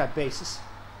prototype basis.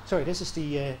 Sorry, this is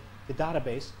the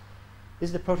database. This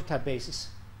is the prototype basis.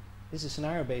 This is the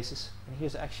scenario basis, and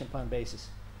here's the action plan basis.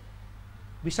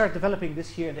 We started developing this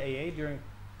here in the AA during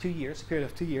 2 years, a period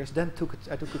of 2 years. Then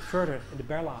I took it further in the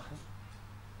Berlage.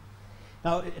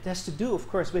 Now it has to do, of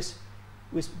course, with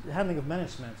the handling of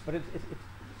management, but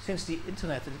since the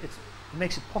internet, it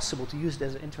makes it possible to use it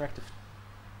as an interactive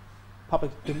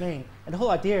public domain. And the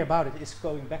whole idea about it is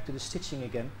going back to the stitching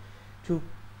again, to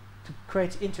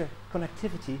create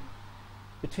interconnectivity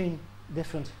between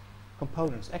different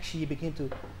components. Actually, you begin to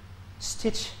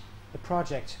stitch the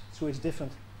project through its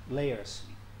different layers,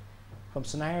 from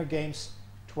scenario games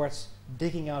towards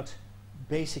digging out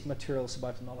basic materials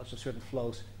about the knowledge of certain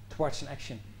flows, towards an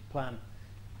action plan.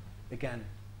 Again,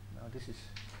 now this is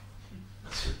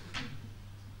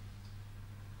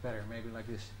better, maybe like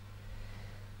this.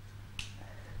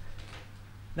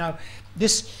 Now,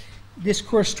 this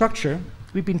core structure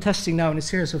we've been testing now in a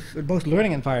series of both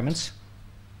learning environments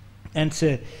and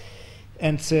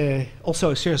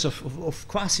also a series of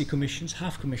quasi-commissions,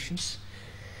 half-commissions.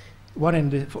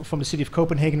 One from the city of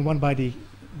Copenhagen, one by the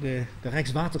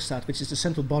Rijkswaterstaat, which is the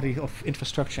central body of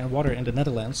infrastructure and water in the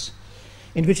Netherlands,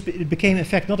 in which it became, in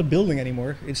fact, not a building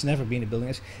anymore. It's never been a building.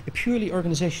 It's a purely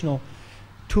organizational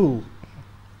tool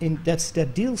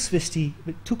that deals with the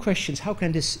two questions. How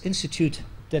can this institute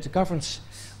that governs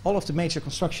all of the major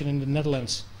construction in the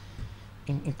Netherlands,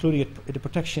 including the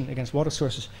protection against water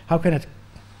sources, how can it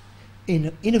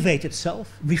innovate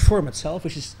itself, reform itself,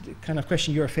 which is the kind of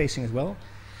question you're facing as well,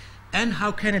 and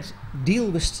how can it deal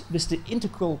with the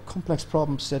integral complex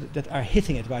problems that are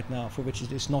hitting it right now, for which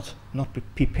it is not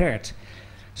prepared.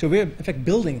 So we're in fact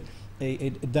building a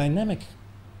dynamic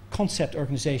concept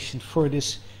organization for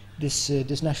this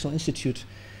National Institute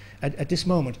at this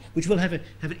moment, which will have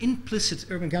an implicit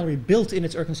urban gallery built in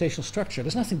its organizational structure.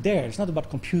 There's nothing there. It's not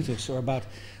about computers or about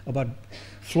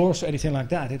floors or anything like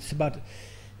that. It's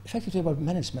effectively about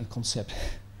management concept.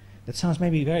 That sounds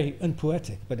maybe very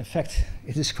unpoetic, but in fact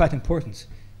it is quite important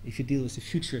if you deal with the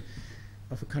future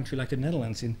of a country like the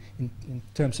Netherlands in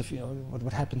terms of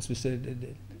what happens with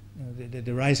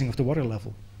the rising of the water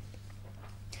level.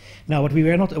 Now, what we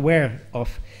were not aware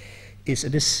of is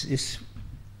this is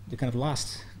the kind of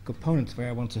last component where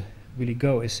I want to really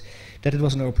go, is that it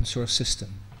was an open source system.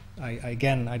 I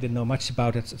didn't know much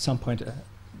about it. At some point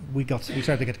we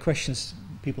started to get questions,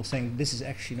 people saying this is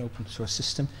actually an open source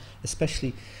system,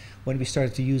 especially when we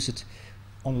started to use it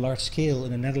on a large scale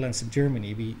in the Netherlands and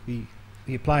Germany.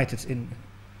 We applied it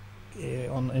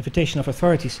on invitation of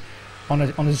authorities on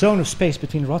a zone of space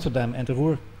between Rotterdam and the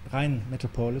Ruhr-Rhine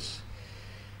metropolis.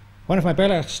 One of my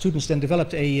Berlage students then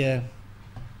developed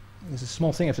it's a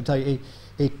small thing I have to tell you,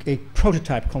 a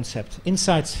prototype concept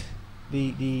inside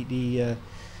the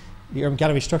urban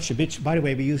gallery structure, which, by the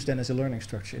way, we used then as a learning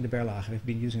structure in the Berlage. We've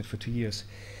been using it for 2 years.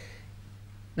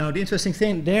 Now, the interesting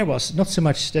thing there was not so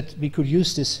much that we could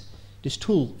use this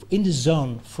tool in the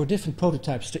zone for different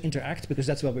prototypes to interact, because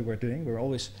that's what we were doing. We were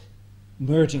always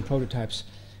merging prototypes,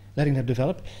 letting them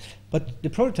develop. But the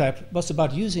prototype was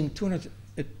about using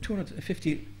a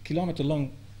 250 kilometer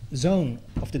long zone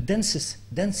of the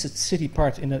densest city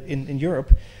part in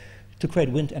Europe to create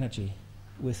wind energy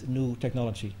with new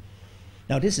technology.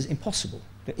 Now, this is impossible.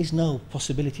 There is no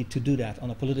possibility to do that on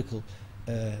a political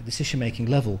decision-making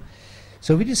level.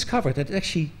 So we discovered that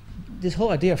actually this whole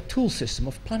idea of tool system,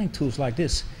 of planning tools like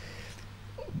this,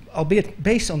 albeit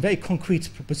based on very concrete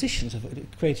propositions of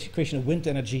creation of wind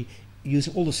energy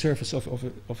using all the surface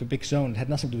of a big zone, it had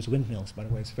nothing to do with windmills, by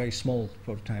the way. It's very small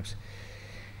prototypes.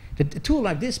 A tool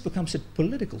like this becomes a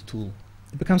political tool.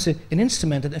 It becomes an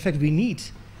instrument that in fact we need,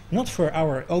 not for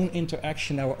our own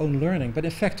interaction, our own learning, but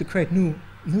in fact to create new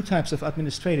types of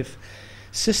administrative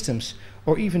systems,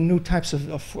 or even new types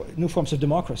of new forms of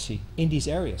democracy in these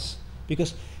areas.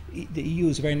 Because the EU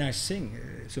is a very nice thing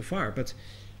so far, but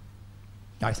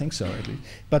I think so at least.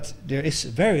 But there is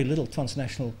very little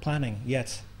transnational planning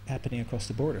yet happening across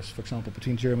the borders, for example,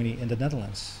 between Germany and the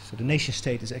Netherlands. So the nation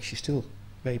state is actually still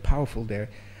very powerful there,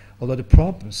 although the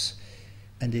problems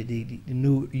and the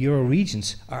new Euro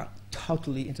regions are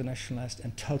totally internationalized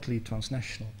and totally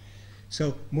transnational.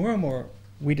 So more and more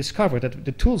we discover that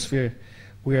the tools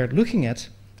we are looking at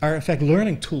are in fact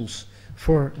learning tools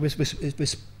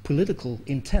with political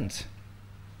intent.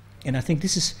 And I think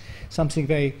this is something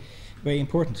very, very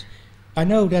important. I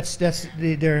know that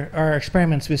there are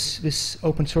experiments with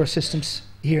open source systems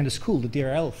here in the school. The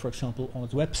DRL, for example, on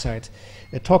its website,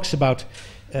 it talks about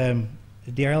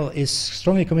the DRL is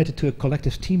strongly committed to a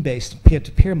collective team-based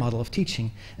peer-to-peer model of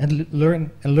teaching and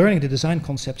learning the design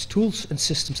concepts, tools and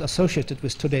systems associated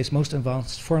with today's most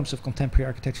advanced forms of contemporary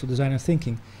architectural design and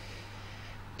thinking.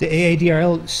 The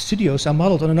AADRL studios are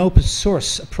modeled on an open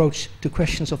source approach to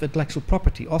questions of intellectual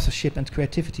property, authorship and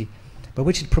creativity, by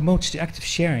which it promotes the active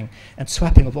sharing and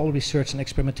swapping of all research and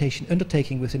experimentation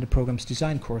undertaking within the program's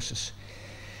design courses.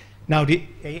 Now, the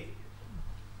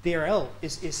DRL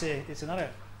is another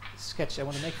sketch I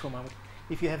want to make for a moment.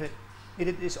 If you have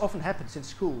it often happens in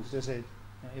schools. You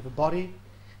have a body,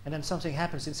 and then something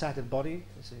happens inside the body.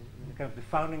 It's a kind of the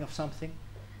founding of something,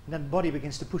 and then the body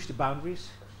begins to push the boundaries,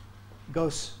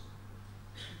 goes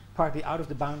partly out of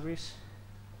the boundaries,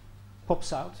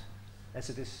 pops out, as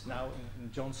it is now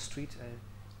in John Street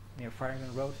near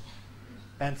Farringdon Road,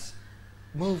 and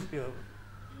moves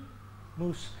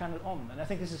kind of on. And I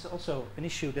think this is also an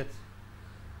issue that,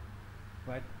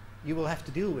 right, you will have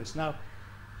to deal with. Now,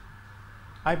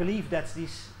 I believe that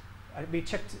we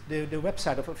checked the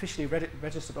website of officially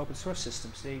registered open source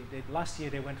systems. Last year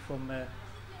they went from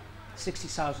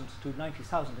 60,000 to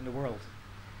 90,000 in the world.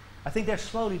 I think they're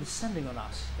slowly descending on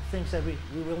us, things that we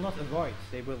will not avoid.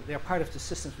 They are part of the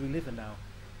systems we live in now.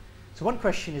 So one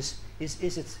question is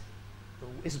it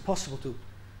possible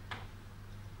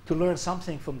to learn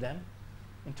something from them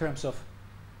in terms of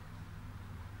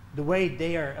the way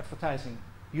they are advertising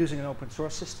using an open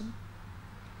source system,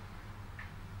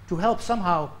 to help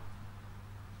somehow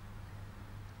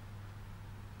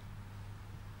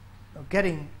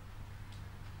getting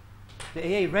the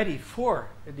AA ready for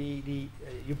the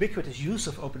ubiquitous use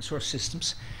of open source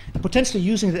systems, and potentially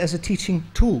using it as a teaching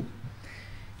tool.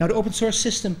 Now, the open source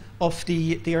system of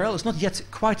the RL is not yet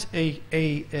quite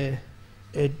an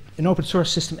open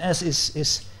source system as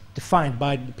is defined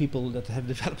by the people that have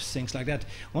developed things like that.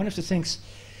 One of the things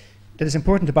that is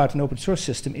important about an open source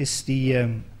system is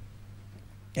the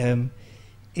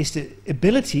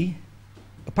ability,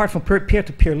 apart from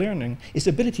peer-to-peer learning, is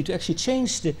the ability to actually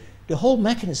change the whole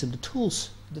mechanism, the tools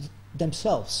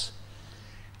themselves.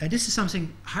 And this is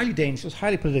something highly dangerous,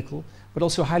 highly political, but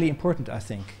also highly important, I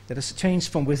think, that is changed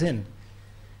from within.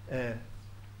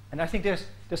 And I think there's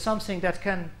something that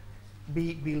can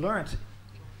be learned,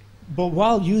 but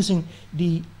while using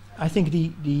the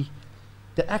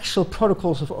actual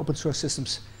protocols of open source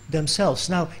systems themselves.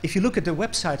 Now, if you look at the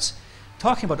websites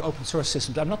talking about open source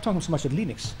systems, I'm not talking so much about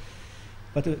Linux,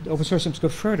 but the open source systems go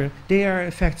further. They are,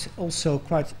 in fact, also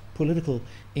quite political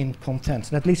in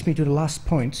content. And that leads me to the last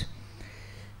point.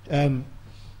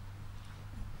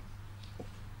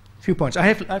 Few points. I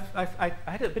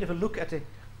had a bit of a look at the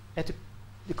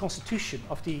constitution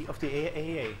of the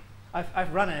AAA.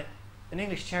 I've run an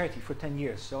English charity for 10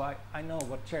 years, so I know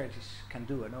what charities can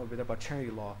do. I know a bit about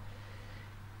charity law,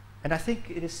 and I think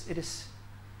it is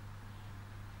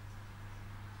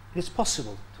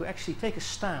possible to actually take a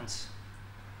stance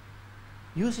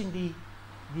using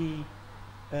the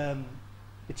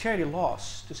charity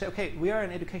laws to say, okay, we are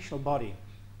an educational body.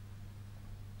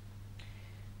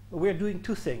 We're doing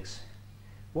two things.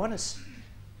 One is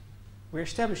we're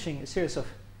establishing a series of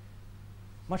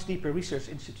much deeper research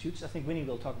institutes. I think Winnie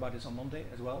will talk about this on Monday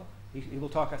as well. He will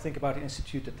talk, I think, about an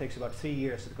institute that takes about 3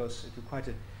 years. That goes into quite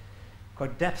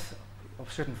depth of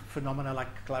certain phenomena like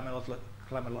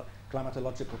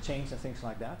climatological change and things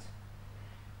like that.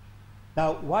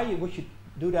 Now, why would you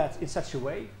do that in such a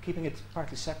way, keeping it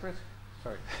partly separate?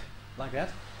 Sorry, like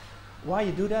that. Why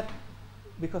you do that?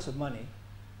 Because of money.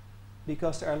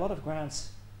 Because there are a lot of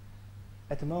grants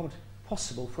at the moment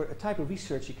possible for a type of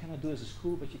research you cannot do as a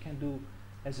school, but you can do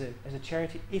as a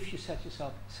charity if you set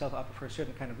yourself up for a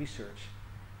certain kind of research.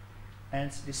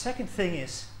 And the second thing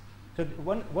is, so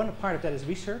one part of that is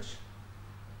research.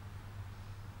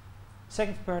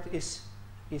 Second part is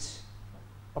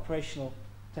operational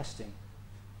testing.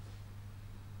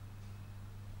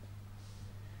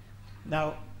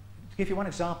 Now, to give you one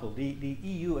example, the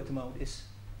EU at the moment is,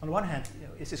 on the one hand,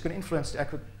 it's going to influence the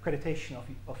accreditation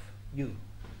of you,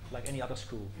 like any other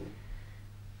school.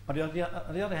 On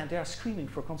the other hand, they are screaming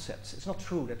for concepts. It's not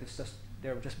true that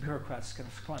they're just bureaucrats kind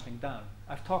of clamping down.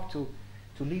 I've talked to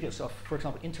leaders of, for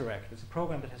example, Interact. It's a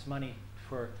program that has money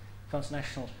for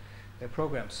transnational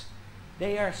programs.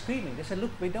 They are screaming. They say, look,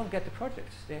 we don't get the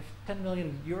projects. They have 10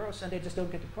 million euros and they just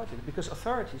don't get the project because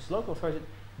authorities, local authorities,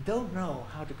 don't know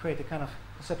how to create the kind of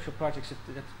conceptual projects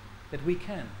that we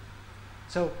can.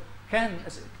 So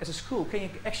as a school, can you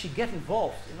actually get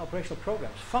involved in operational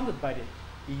programs funded by the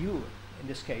EU, in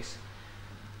this case,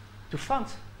 to fund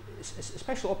a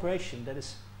special operation that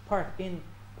is part in,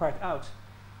 part out,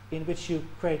 in which you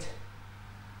create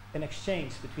an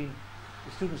exchange between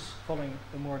the students following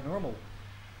a more normal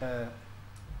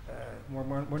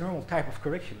more normal type of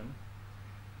curriculum,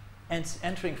 and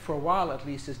entering for a while at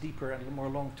least this deeper and more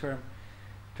long-term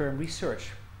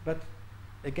research. But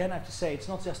again, I have to say, it's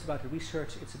not just about the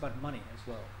research, it's about money as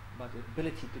well, about the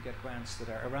ability to get grants that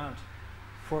are around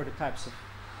for the types of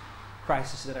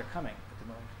crises that are coming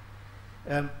at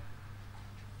the moment.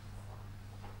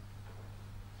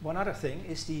 One other thing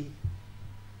is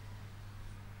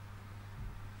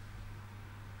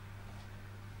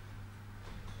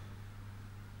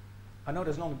I know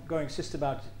there's an ongoing system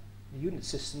about the unit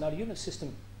system. Now, the unit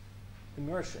system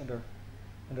emerged under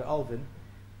Alvin.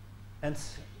 And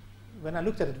when I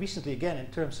looked at it recently again in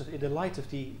terms of, in the light of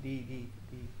the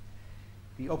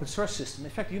open source system,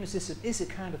 in fact the unit system is a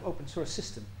kind of open source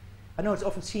system. I know it's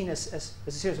often seen as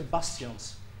a series of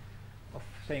bastions of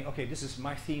saying, okay, this is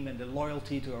my theme and the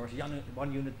loyalty to our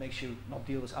one unit makes you not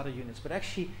deal with other units. But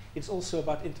actually it's also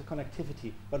about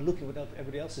interconnectivity, about looking at what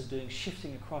everybody else is doing,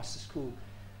 shifting across the school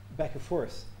back and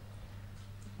forth.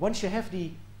 Once you have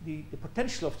the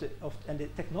potential and the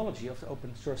technology of the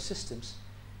open source systems,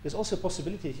 there's also a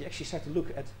possibility that you actually start to look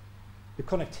at the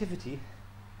connectivity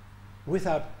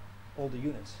without all the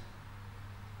units.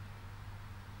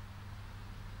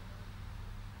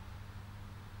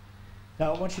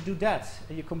 Now, once you do that,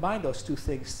 and you combine those two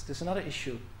things, there's another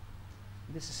issue.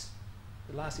 This is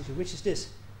the last issue, which is this.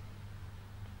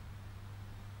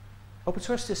 Open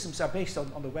source systems are based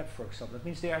on the web, for example. That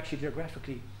means they are actually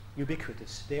geographically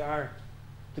ubiquitous. They are,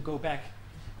 to go back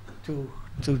to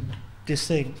this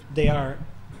thing, they are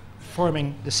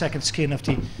forming the second skin of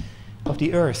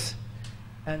the earth.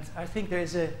 And I think there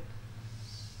is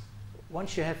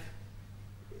once you have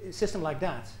a system like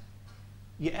that,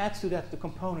 you add to that the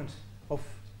component of,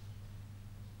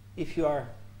 if you are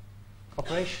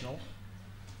operational,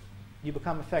 you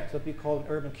become in fact what we call an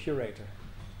urban curator,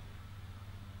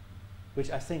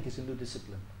 which I think is a new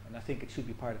discipline, and I think it should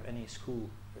be part of any school,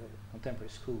 contemporary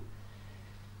school.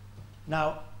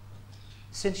 Now,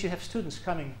 since you have students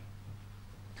coming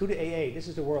to the AA, this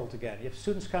is the world again, you have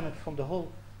students coming from the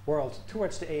whole world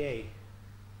towards the AA,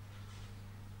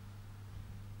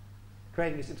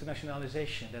 creating this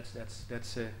internationalization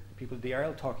that's people at the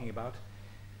DRL talking about.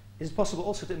 Is it possible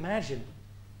also to imagine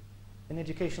an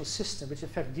educational system which in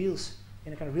fact deals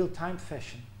in a kind of real-time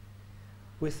fashion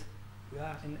with,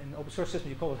 in open source systems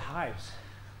you call it hives,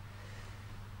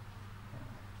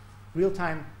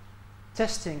 real-time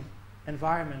testing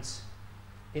environments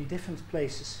in different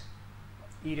places,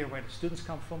 either where the students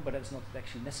come from, but that's not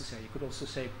actually necessary. You could also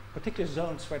say particular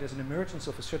zones where there's an emergence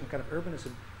of a certain kind of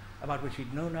urbanism about which we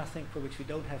know nothing, for which we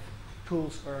don't have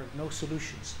tools or no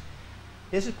solutions.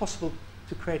 Is it possible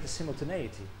to create a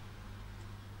simultaneity?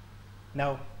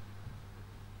 Now,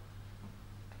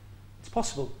 it's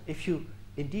possible if you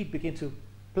indeed begin to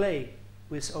play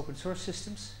with open source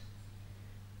systems,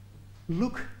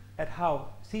 look at how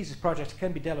thesis projects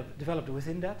can be developed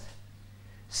within that,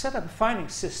 set up a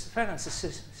finance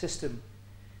system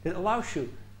that allows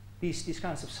you these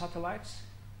kinds of satellites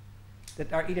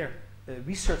that are either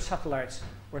research satellites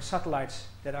or satellites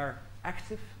that are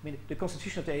active. I mean, the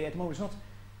constitution of the AA at the moment is not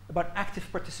about active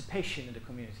participation in the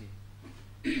community.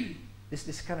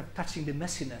 This kind of touching the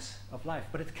messiness of life,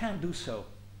 but it can do so,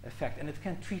 in fact, and it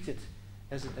can treat it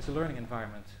as a learning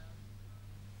environment.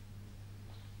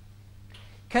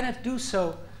 Can it do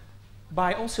so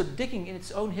by also digging in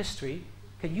its own history?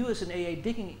 Can you as an AA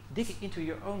digging into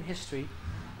your own history?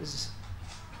 This is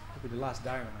probably the last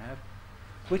diagram I have,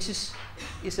 which is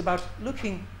about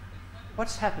looking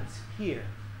what's happened here.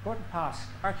 Gordon Pass,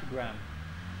 Archigram,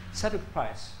 Sedgwick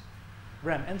Price,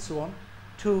 Ram, and so on,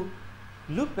 to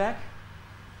look back,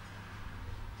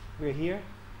 we're here,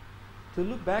 to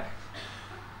look back,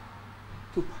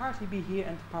 to partly be here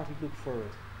and to partly look forward.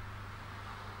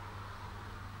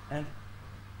 And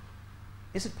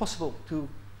is it possible to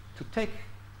take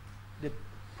the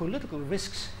political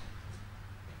risks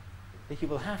that you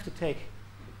will have to take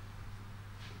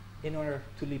in order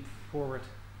to leap forward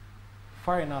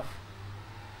far enough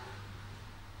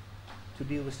to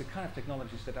deal with the kind of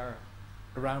technologies that are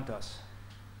around us?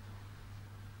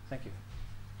 Thank you.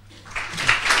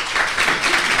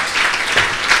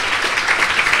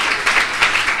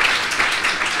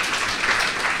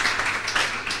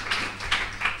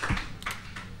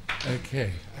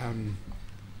 Okay,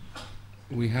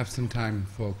 we have some time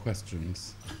for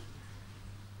questions.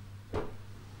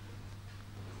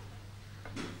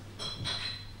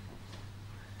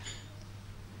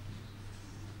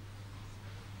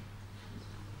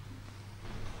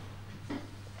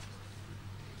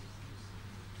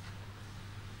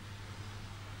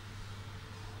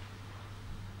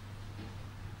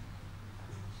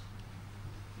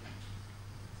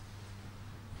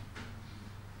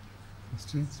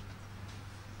 Questions?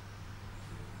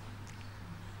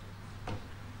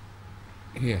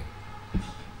 Here.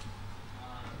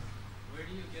 Where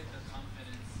do you get the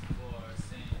confidence for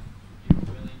saying you're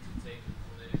willing to take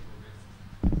political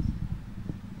risks?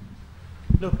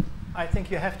 Look, I think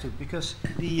you have to, because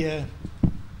the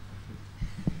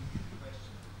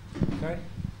sorry?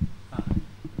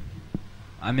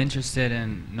 I'm interested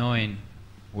in knowing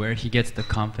where he gets the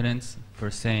confidence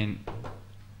for saying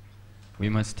we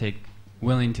must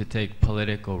willing to take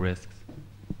political risks.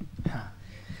 Huh.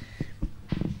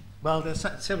 Well, there's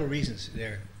several reasons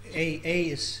there. A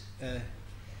is the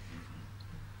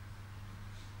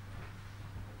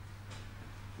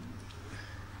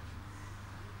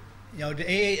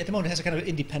AA at the moment has a kind of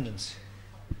independence,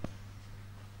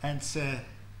 and that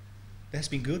has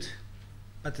been good,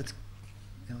 but it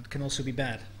can also be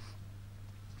bad.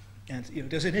 And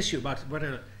there's an issue about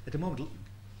whether at the moment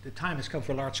the time has come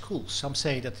for large schools. Some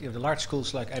say that the large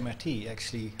schools like MIT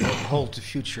actually hold the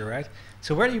future, right?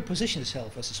 So where do you position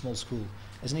yourself as a small school,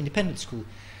 as an independent school?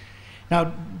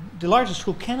 Now, the larger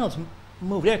school cannot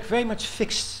move. They're very much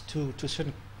fixed to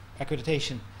certain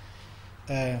accreditation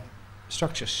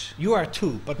structures. You are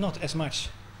too, but not as much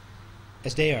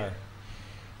as they are.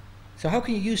 So how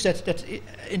can you use that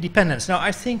independence? Now,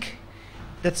 I think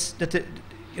that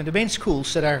the main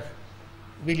schools that are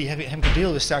really having to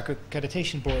deal with the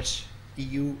accreditation boards,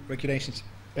 EU regulations,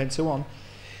 and so on,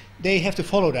 they have to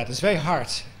follow that. It's very hard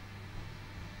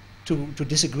to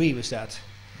disagree with that.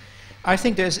 I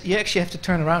think you actually have to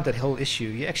turn around that whole issue.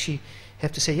 You actually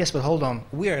have to say, yes, but hold on,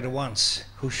 we are the ones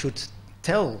who should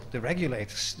tell the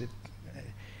regulators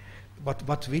what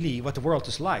the world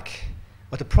is like,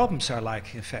 what the problems are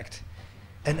like, in fact.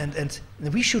 And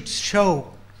we should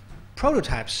show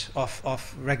prototypes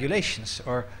of regulations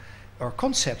or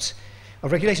concepts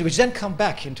of regulation, which then come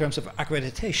back in terms of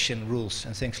accreditation rules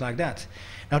and things like that.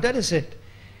 Now that is it.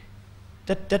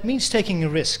 That means taking a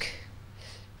risk,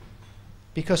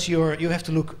 because you have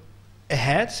to look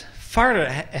ahead, farther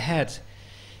ahead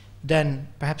than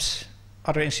perhaps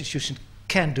other institutions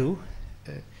can do,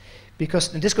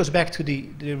 because and this goes back to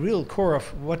the real core of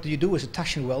what do you do as a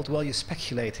Taschenwelt? Well, you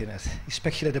speculate in it. You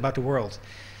speculate about the world,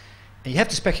 and you have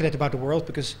to speculate about the world,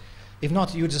 because if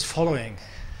not, you're just following.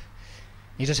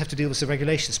 You just have to deal with the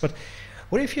regulations. But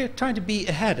what if you're trying to be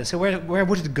ahead and say, where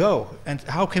would it go? And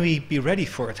how can we be ready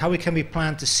for it? How can we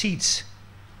plant the seeds?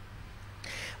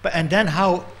 And then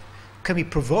how can we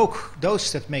provoke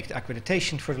those that make the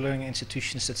accreditation for the learning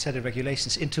institutions, that set the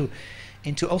regulations, into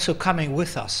also coming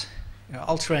with us,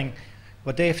 altering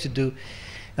what they have to do.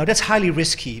 Now that's highly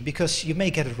risky, because you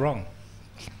may get it wrong.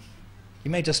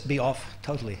 You may just be off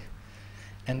totally.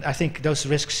 And I think those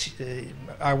risks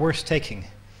are worth taking.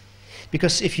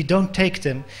 Because if you don't take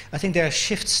them, I think there are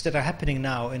shifts that are happening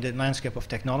now in the landscape of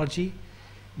technology.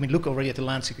 I mean, look already at the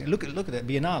landscape. Look at the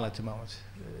Biennale at the moment.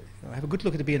 Have a good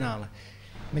look at the Biennale.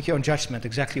 Make your own judgment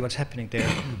exactly what's happening there.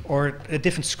 Or at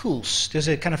different schools. There's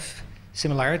a kind of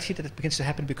similarity that begins to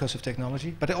happen because of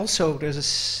technology. But also there's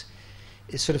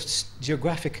a sort of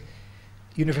geographic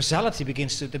universality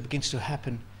that begins to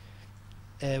happen,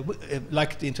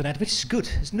 like the internet, which is good.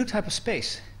 It's a new type of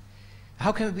space.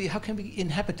 How can we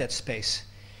inhabit that space?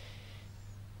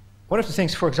 One of the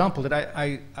things, for example, that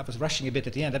I was rushing a bit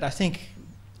at the end, that I think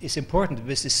is important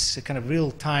with this kind of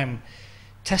real-time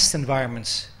test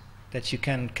environments that you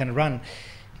can run,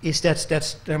 is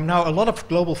that there are now a lot of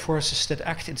global forces that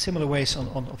act in similar ways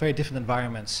on very different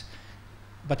environments.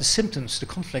 But the symptoms, the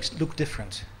conflicts look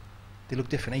different. They look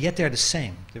different, and yet they're the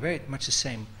same. They're very much the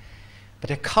same. But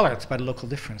they're colored by the local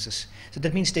differences. So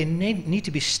that means they need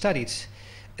to be studied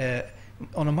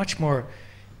on a much more,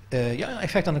 in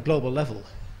fact, on a global level.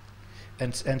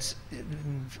 And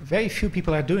very few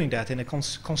people are doing that in a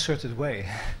concerted way.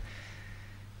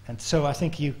 And so I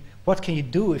think what can you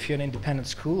do if you're an independent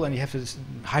school and you have this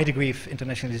high degree of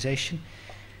internationalization?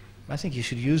 I think you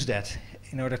should use that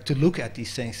in order to look at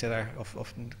these things that are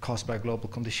often caused by global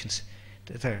conditions,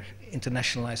 that are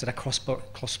internationalized, that are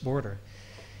cross-border.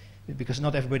 Because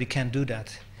not everybody can do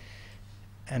that.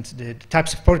 And the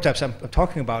types of prototypes I'm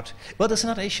talking about, well, there's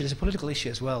another issue. There's a political issue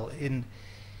as well in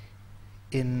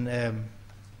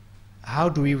how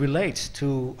do we relate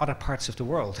to other parts of the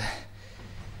world.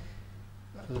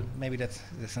 Maybe that's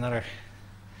another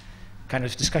kind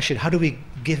of discussion. How do we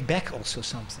give back also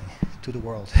something to the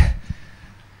world?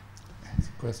 That's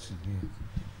a question here.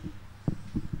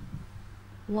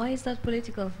 Why is that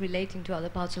political, relating to other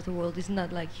parts of the world? Isn't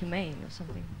that like humane or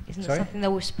something? Isn't Sorry? that something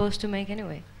that we're supposed to make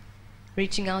anyway?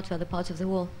 Reaching out to other parts of the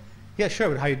world. Yeah, sure,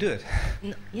 but how you do it?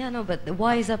 No, but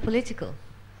why is that political?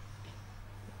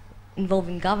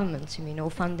 Involving governments, you mean, or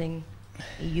funding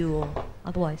EU or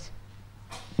otherwise?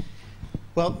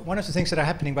 Well, one of the things that are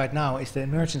happening right now is the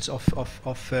emergence of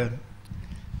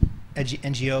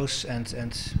NGOs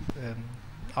and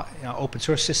open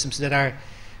source systems that are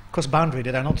cross-boundary,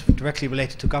 that are not directly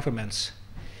related to governments.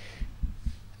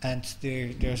 And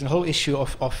there's a whole issue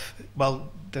of well,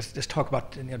 there's talk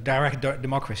about direct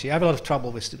democracy. I have a lot of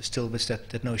trouble still with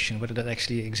that notion, whether that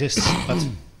actually exists. But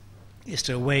is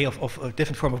there a way of a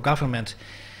different form of government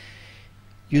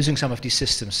using some of these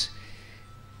systems?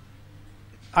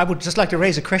 I would just like to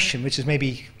raise a question, which is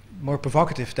maybe more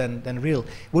provocative than real.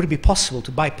 Would it be possible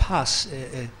to bypass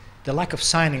the lack of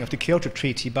signing of the Kyoto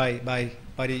Treaty by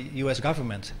the US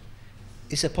government?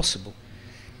 Is that possible?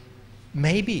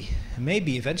 Maybe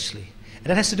eventually. And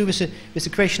that has to do with the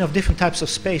creation of different types of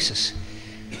spaces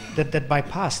that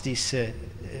bypass these,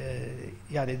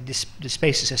 the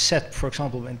spaces as set, for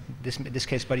example, in this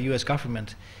case by the US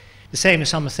government. The same is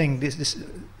something,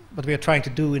 what we are trying to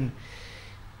do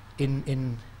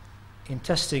in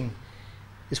testing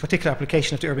this particular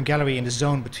application of the urban gallery in the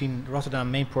zone between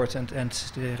Rotterdam Mainport and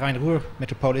the Rhine-Ruhr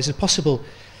metropole. Is it possible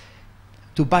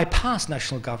to bypass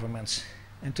national governments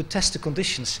and to test the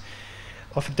conditions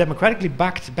of a democratically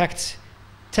backed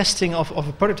testing of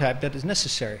a prototype that is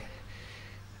necessary?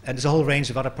 And there's a whole range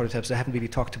of other prototypes that haven't really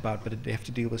talked about, but they have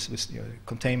to deal with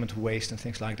containment of waste and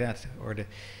things like that, or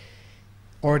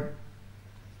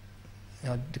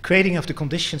the creating of the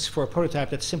conditions for a prototype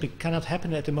that simply cannot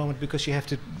happen at the moment because you have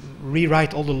to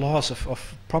rewrite all the laws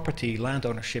of property, land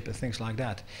ownership, and things like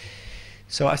that.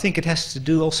 So I think it has to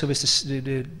do also with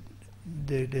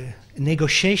the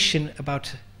negotiation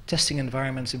about testing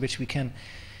environments in which we can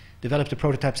develop the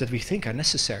prototypes that we think are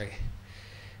necessary.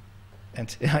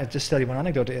 And I'll just tell you one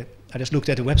anecdote. I just looked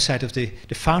at the website of the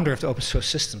founder of the open source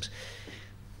systems.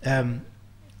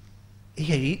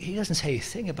 He doesn't say a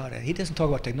thing about it. He doesn't talk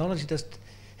about technology.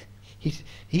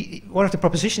 One of the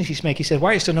propositions he's making, he said,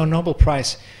 why is there no Nobel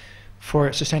Prize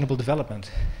for sustainable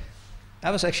development?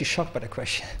 I was actually shocked by the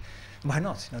question. Why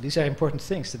not? These are important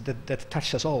things that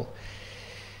touch us all.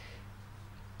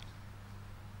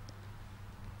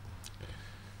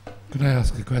 Could I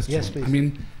ask a question? Yes, please. I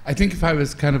mean, I think if I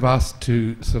was kind of asked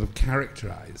to sort of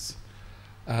characterize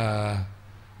the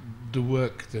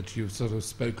work that you've sort of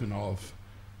spoken of,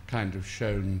 kind of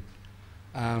shown,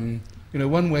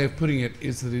 one way of putting it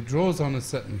is that it draws on a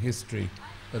certain history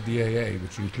of the AA,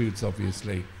 which includes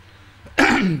obviously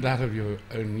that of your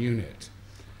own unit,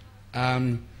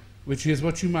 which is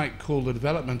what you might call the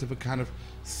development of a kind of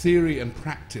theory and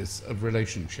practice of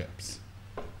relationships.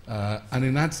 And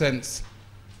in that sense,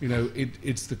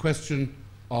 it's the question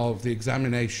of the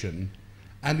examination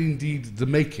and indeed the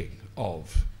making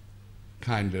of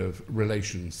kind of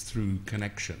relations through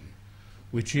connection,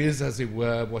 which is, as it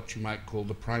were, what you might call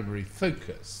the primary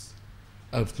focus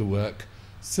of the work,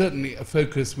 certainly a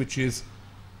focus which is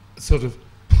sort of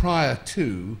prior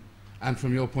to, and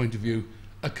from your point of view,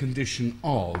 a condition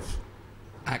of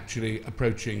actually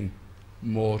approaching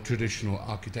more traditional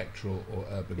architectural or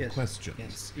urban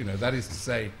questions. Yes. That is to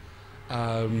say,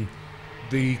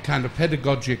 the kind of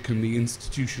pedagogic and the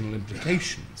institutional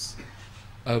implications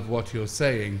of what you're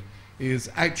saying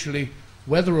is actually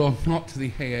whether or not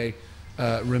the AA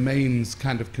remains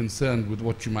kind of concerned with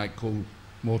what you might call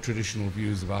more traditional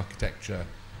views of architecture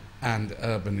and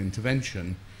urban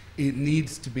intervention. It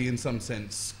needs to be in some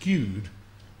sense skewed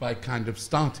by kind of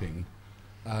starting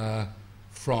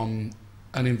from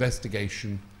an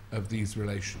investigation of these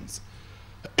relations.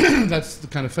 That's the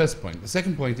kind of first point. The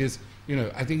second point is,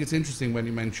 I think it's interesting when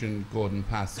you mention Gordon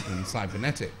Pask and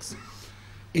cybernetics.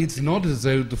 It's not as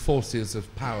though the forces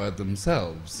of power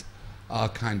themselves are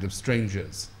kind of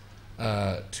strangers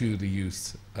to the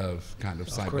use of kind of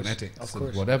cybernetics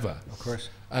and whatever. Of course.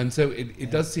 And so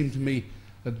it does seem to me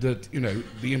that,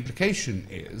 the implication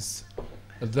is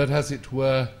that, as it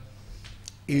were,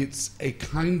 it's a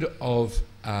kind of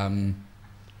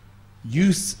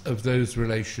use of those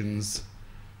relations,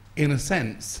 in a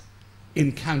sense,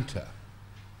 in counter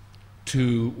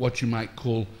to what you might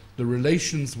call the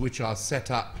relations which are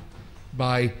set up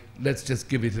by, let's just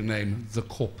give it a name, the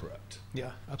corporate.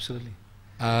 Yeah, absolutely.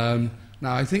 Now,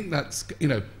 I think that's,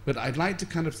 but I'd like to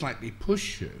kind of slightly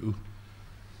push you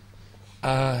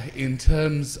in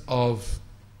terms of,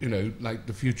 like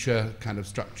the future kind of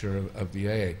structure of the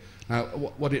AA. Now,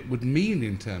 what it would mean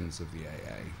in terms of the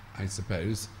AA, I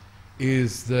suppose,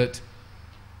 is that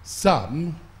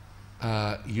some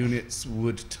units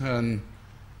would turn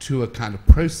to a kind of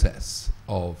process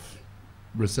of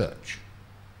research,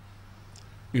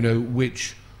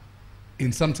 which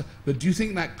in some but do you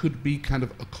think that could be kind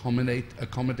of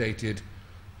accommodated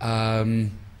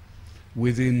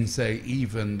within, say,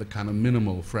 even the kind of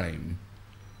minimal frame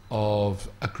of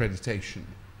accreditation?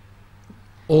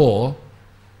 Or,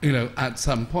 at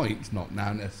some point, not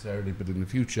now necessarily, but in the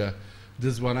future,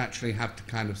 does one actually have to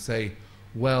kind of say,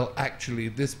 well, actually,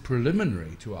 this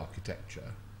preliminary to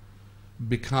architecture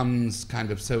becomes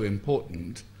kind of so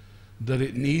important that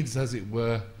it needs, as it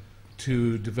were,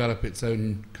 to develop its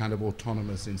own kind of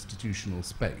autonomous institutional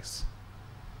space?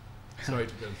 Sorry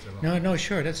to go so long. No,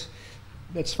 sure,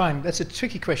 that's fine. That's a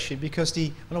tricky question because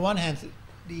on the one hand,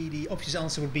 the obvious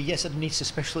answer would be yes, it needs a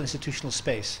special institutional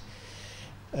space.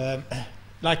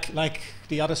 Like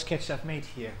the other sketch I've made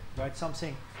here, right?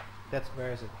 Something that,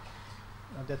 where is it?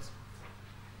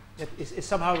 That is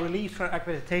somehow relieved from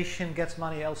accreditation, gets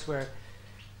money elsewhere,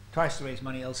 tries to raise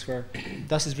money elsewhere,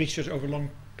 does this research over a long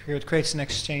period, creates an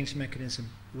exchange mechanism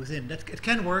within. That it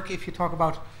can work if you talk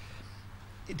about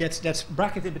that's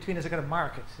bracketed between as a kind of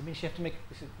market. It means you have to make,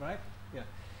 is it right? Yeah.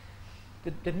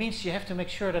 That means you have to make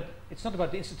sure that it's not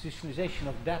about the institutionalization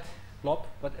of that blob,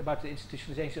 but about the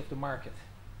institutionalization of the market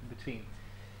in between.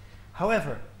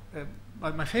 However,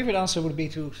 my favorite answer would be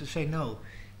to say no.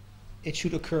 It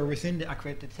should occur within the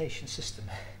accreditation system,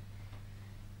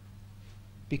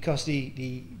 because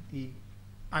I'm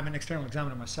an external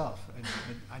examiner myself, and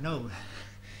I know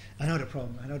the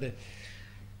problem. I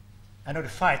know the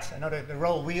fight. I know the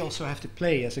role we also have to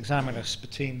play as examiners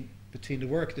between the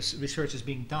work this research is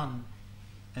being done,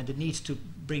 and the needs to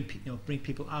bring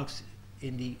people out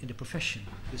in the profession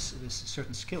with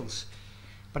certain skills.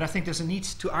 But I think there's a need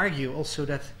to argue also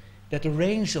that the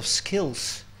range of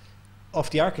skills of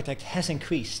the architect has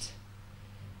increased,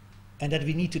 and that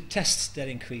we need to test that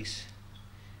increase.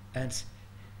 And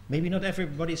maybe not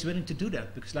everybody is willing to do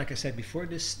that, because like I said before,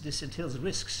 this entails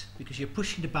risks, because you're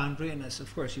pushing the boundary, and as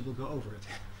of course you will go over it.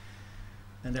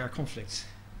 And there are conflicts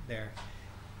there.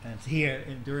 And here,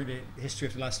 during the history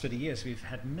of the last 30 years, we've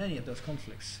had many of those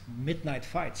conflicts, midnight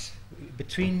fights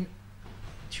between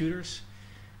tutors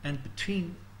and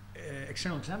between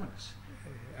external examiners.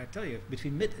 I tell you,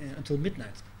 between until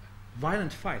midnight,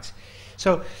 violent fights.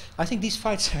 So I think these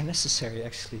fights are necessary,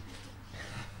 actually.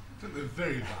 They're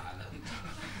very violent.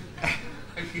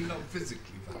 I mean, not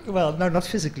physically violent. Well, no, not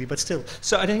physically, but still.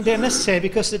 So I think they're necessary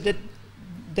because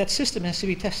that system has to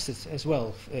be tested as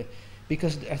well.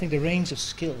 Because I think the range of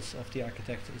skills of the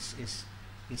architect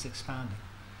is expanding.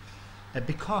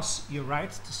 Because you're right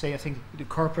to say, I think the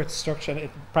corporate structure,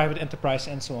 private enterprise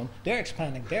and so on, they're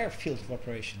expanding their field of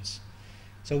operations.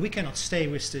 So we cannot stay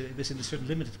within the certain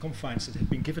limited confines that have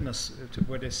been given us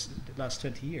for the last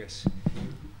 20 years.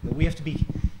 But we have to be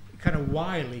kind of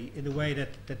wily in the way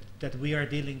that we are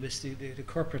dealing with the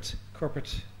corporate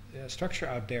structure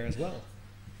out there as well.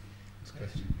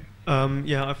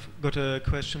 Yeah, I've got a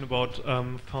question about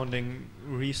founding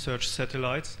research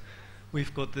satellites.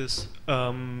 We've got this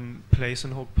place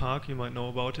in Hope Park, you might know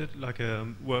about it, like a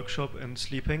workshop and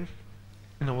sleeping.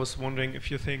 And I was wondering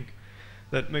if you think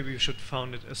that maybe we should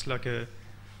found it as like a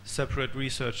separate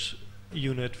research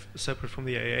unit, separate from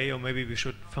the AA, or maybe we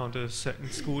should found a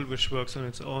second school which works on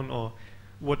its own, or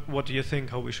what do you think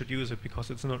how we should use it, because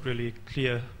it's not really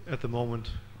clear at the moment.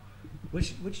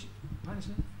 Which what is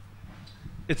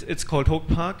it? It's called Hope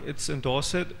Park. It's in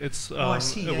Dorset. It's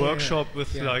a workshop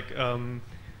with like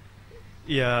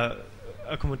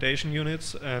accommodation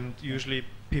units, and usually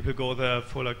people go there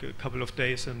for like a couple of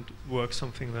days and work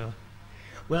something there.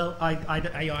 Well,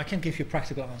 I can give you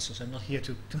practical answers. I'm not here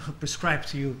to prescribe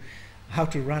to you how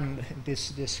to run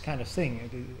this kind of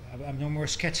thing. I'm no more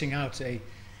sketching out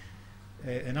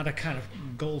another kind of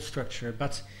goal structure,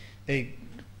 but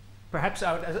perhaps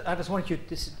I just want you.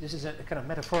 This is a kind of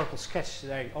metaphorical sketch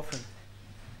that I often.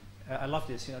 I love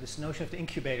this. You know, this notion of the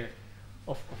incubator.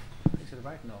 Is it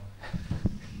right? No.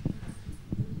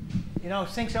 You know,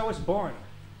 things are always born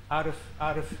out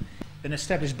of an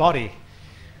established body,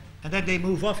 and then they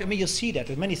move off. I mean, you'll see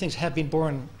that many things have been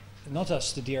born, not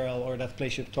us, the DRL or that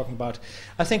place you're talking about.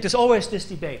 I think there's always this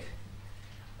debate.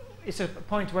 It's a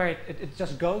point where it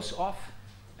just goes off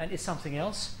and is something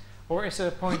else. Or is there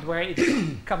a point where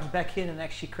it comes back in and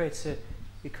actually creates a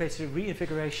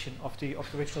reinvigoration of the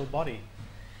original body?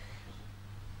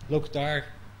 Look, there are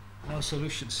no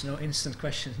solutions, no instant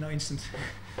questions, no instant.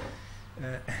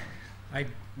 I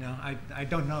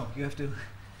don't know. You have to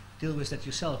deal with that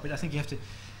yourself. But I think you have to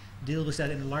deal with that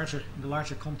in the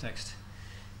larger context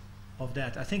of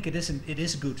that. I think it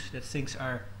is good that things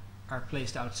are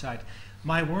placed outside.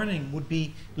 My warning would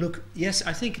be, look, yes,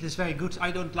 I think it is very good.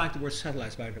 I don't like the word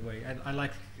satellites, by the way. I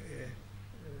like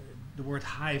the word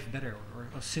hive better, or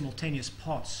simultaneous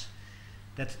pods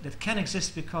that can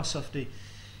exist because of the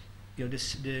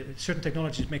certain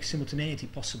technologies make simultaneity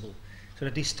possible. So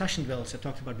that these Taschenwelts I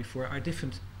talked about before are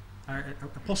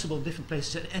possible in different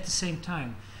places at the same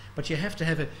time. But you have to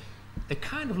have a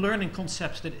kind of learning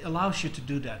concept that allows you to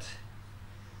do that.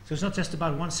 So it's not just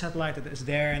about one satellite that is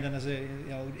there and then is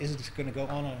it going to go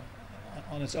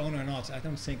on its own or not? I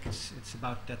don't think it's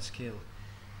about that scale.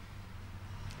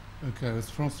 Okay, that's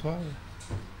Francois.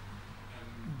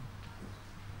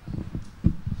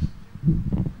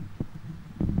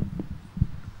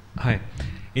 Hi.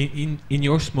 In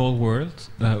your small world,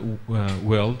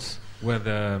 worlds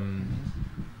where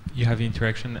you have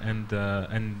interaction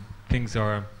and things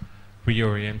are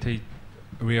reoriented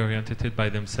by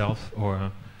themselves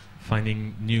or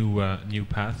finding new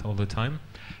path all the time.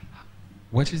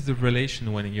 What is the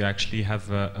relation when you actually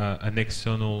have an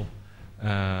external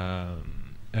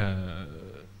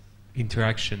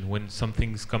interaction, when some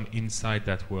things come inside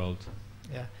that world?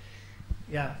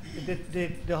 Yeah.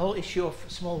 The whole issue of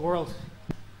small world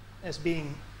as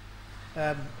being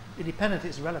independent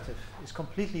is relative. It's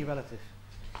completely relative.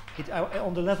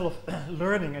 On the level of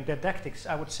learning and didactics,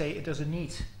 I would say it does a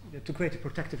need to create a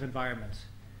protective environment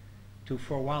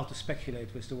for a while to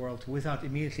speculate with the world without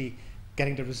immediately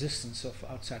getting the resistance of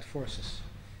outside forces.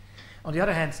 On the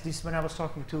other hand, when I was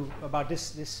talking about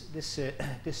this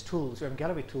tool, this Urban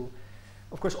Gallery tool,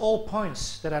 of course, all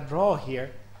points that I draw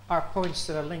here are points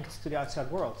that are linked to the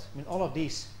outside world. I mean, all of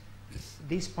these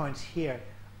points here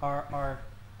are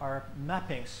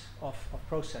mappings of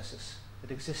processes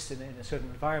that exist in a certain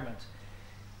environment.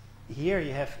 Here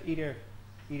you have either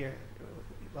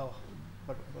what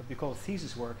we call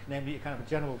thesis work, namely a kind of a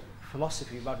general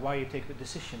philosophy about why you take the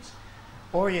decisions,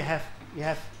 or you have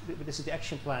this is the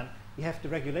action plan. You have the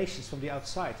regulations from the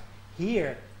outside.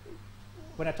 Here,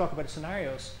 when I talk about the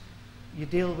scenarios, you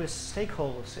deal with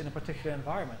stakeholders in a particular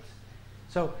environment.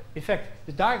 So, in fact,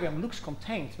 the diagram looks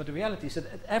contained, but the reality is that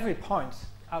at every point,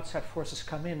 outside forces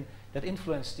come in that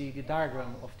influence the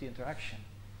diagram of the interaction.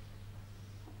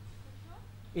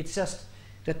 It's just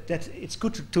that it's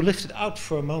good to lift it out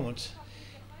for a moment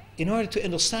in order to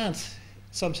understand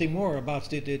something more about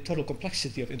the total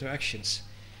complexity of interactions,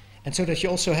 and so that you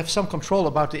also have some control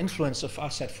about the influence of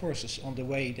outside forces on the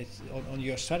way that on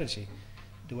your strategy,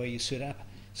 the way you set up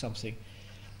something.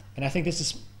 And I think this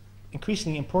is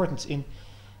increasingly important in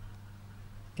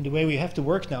the way we have to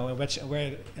work now, in which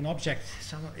where an object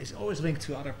is always linked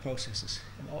to other processes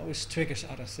and always triggers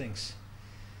other things.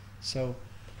 So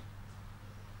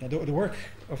the work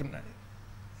of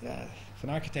an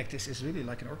architect is really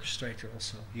like an orchestrator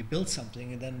also. You build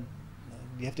something and then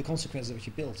you have the consequences of what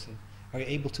you built. Are you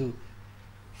able to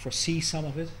foresee some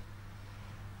of it?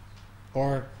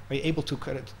 Or are you able to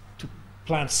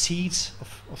plant seeds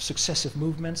of successive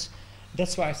movements?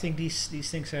 That's why I think these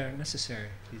things are necessary,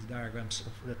 these diagrams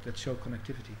that show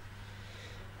connectivity.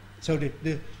 So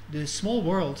the small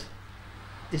world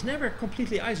is never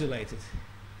completely isolated.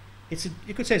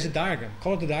 You could say it's a diagram,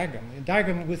 call it a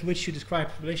diagram with which you describe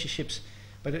relationships,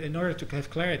 but in order to have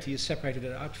clarity, you separated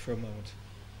it out for a moment.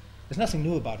 There's nothing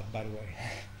new about it, by the way.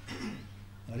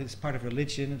 It's part of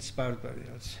religion, it's part of,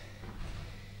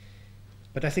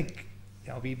 but I think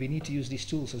we need to use these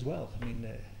tools as well. I mean,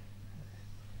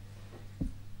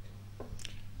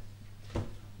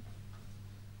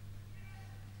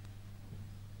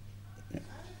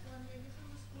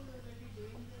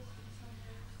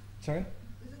 sorry?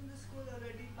 Isn't the school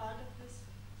already part of this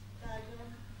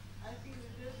diagram? I think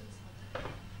it is in some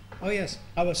way. Oh yes,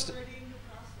 I was. Already in the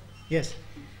process. Yes,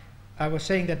 I was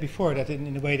saying that before. That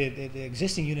in a way, the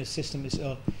existing unit system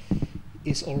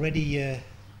is already.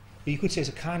 You could say it's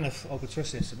a kind of open source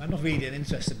system. I'm not really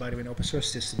interested, by the way, in open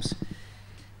source systems,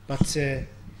 but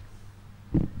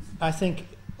I think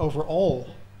overall,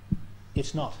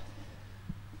 it's not.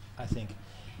 I think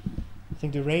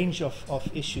the range of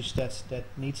issues that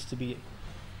needs to be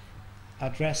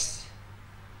addressed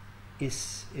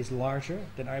is larger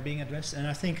than are being addressed, and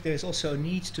I think there's also a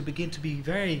need to begin to be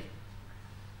very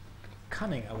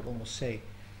cunning, I would almost say,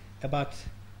 about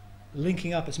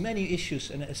linking up as many issues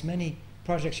and as many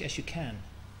projects as you can.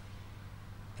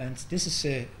 And this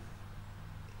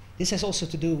has also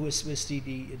to do with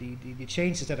the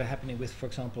changes that are happening with, for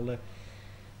example,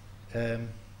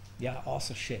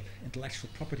 authorship, intellectual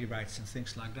property rights, and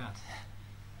things like that.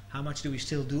 How much do we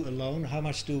still do alone? How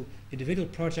much do individual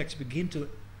projects begin to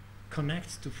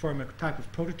connect to form a type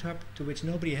of prototype to which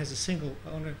nobody has a single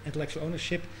intellectual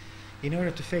ownership in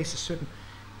order to face a certain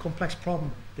complex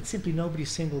problem that simply nobody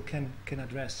single can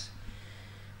address?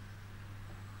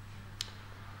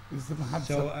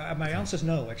 So my answer is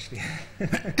no, actually.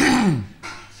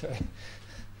 Sorry.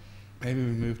 Maybe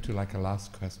we move to like a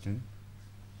last question.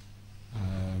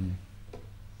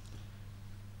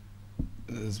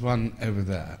 There's one over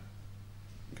there.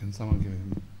 Can someone give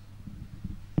him?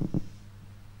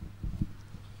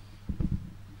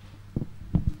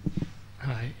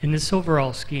 Hi. In this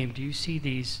overall scheme, do you see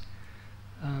these,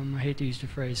 I hate to use the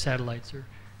phrase satellites or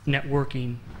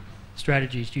networking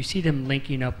strategies, do you see them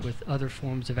linking up with other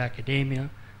forms of academia,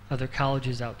 other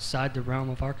colleges outside the realm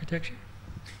of architecture?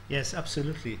 Yes,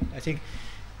 absolutely. I think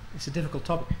it's a difficult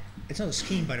topic. It's not a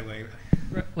scheme, by the way.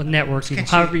 Well, networking,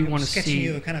 however you want to see. Sketching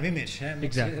you a kind of image.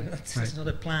 Exactly. It's not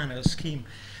a plan or a scheme.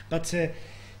 But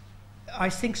I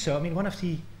think so. I mean, one of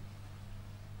the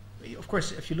Of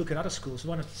course, if you look at other schools,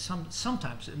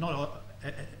 sometimes,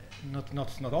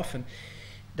 not often,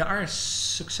 there are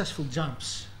successful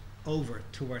jumps over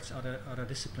towards other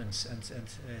disciplines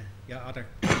and other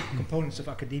components of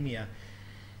academia.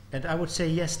 And I would say,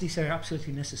 yes, these are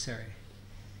absolutely necessary.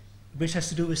 Which has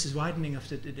to do with this widening of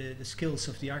the skills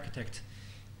of the architect,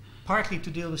 partly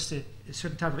to deal with a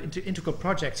certain type of integral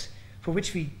projects for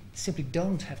which we simply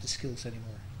don't have the skills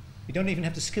anymore. We don't even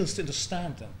have the skills to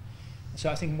understand them. So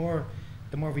I think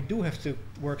the more we do have to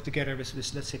work together with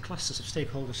let's say, clusters of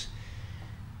stakeholders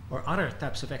or other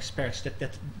types of experts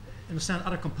that understand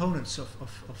other components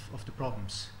of the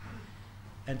problems.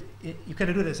 And you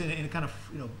can do this in a kind of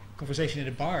conversation in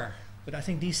a bar, but I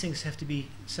think these things have to be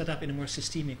set up in a more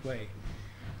systemic way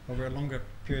over a longer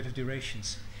period of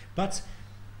durations. But,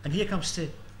 and here comes to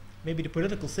maybe the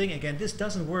political thing again, this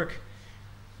doesn't work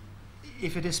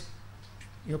if it is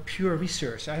pure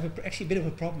research. I have actually a bit of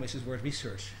a problem with this word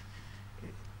research.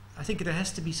 I think there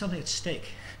has to be something at stake.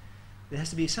 There has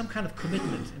to be some kind of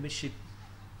commitment in which you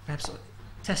perhaps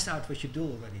test out what you do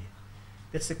already.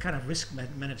 That's the kind of risk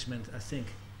management, I think,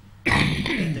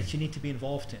 that you need to be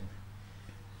involved in.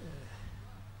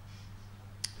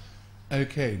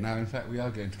 Okay, now in fact we are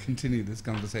going to continue this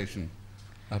conversation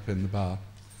up in the bar.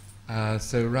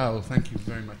 So Raoul, thank you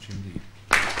very much indeed.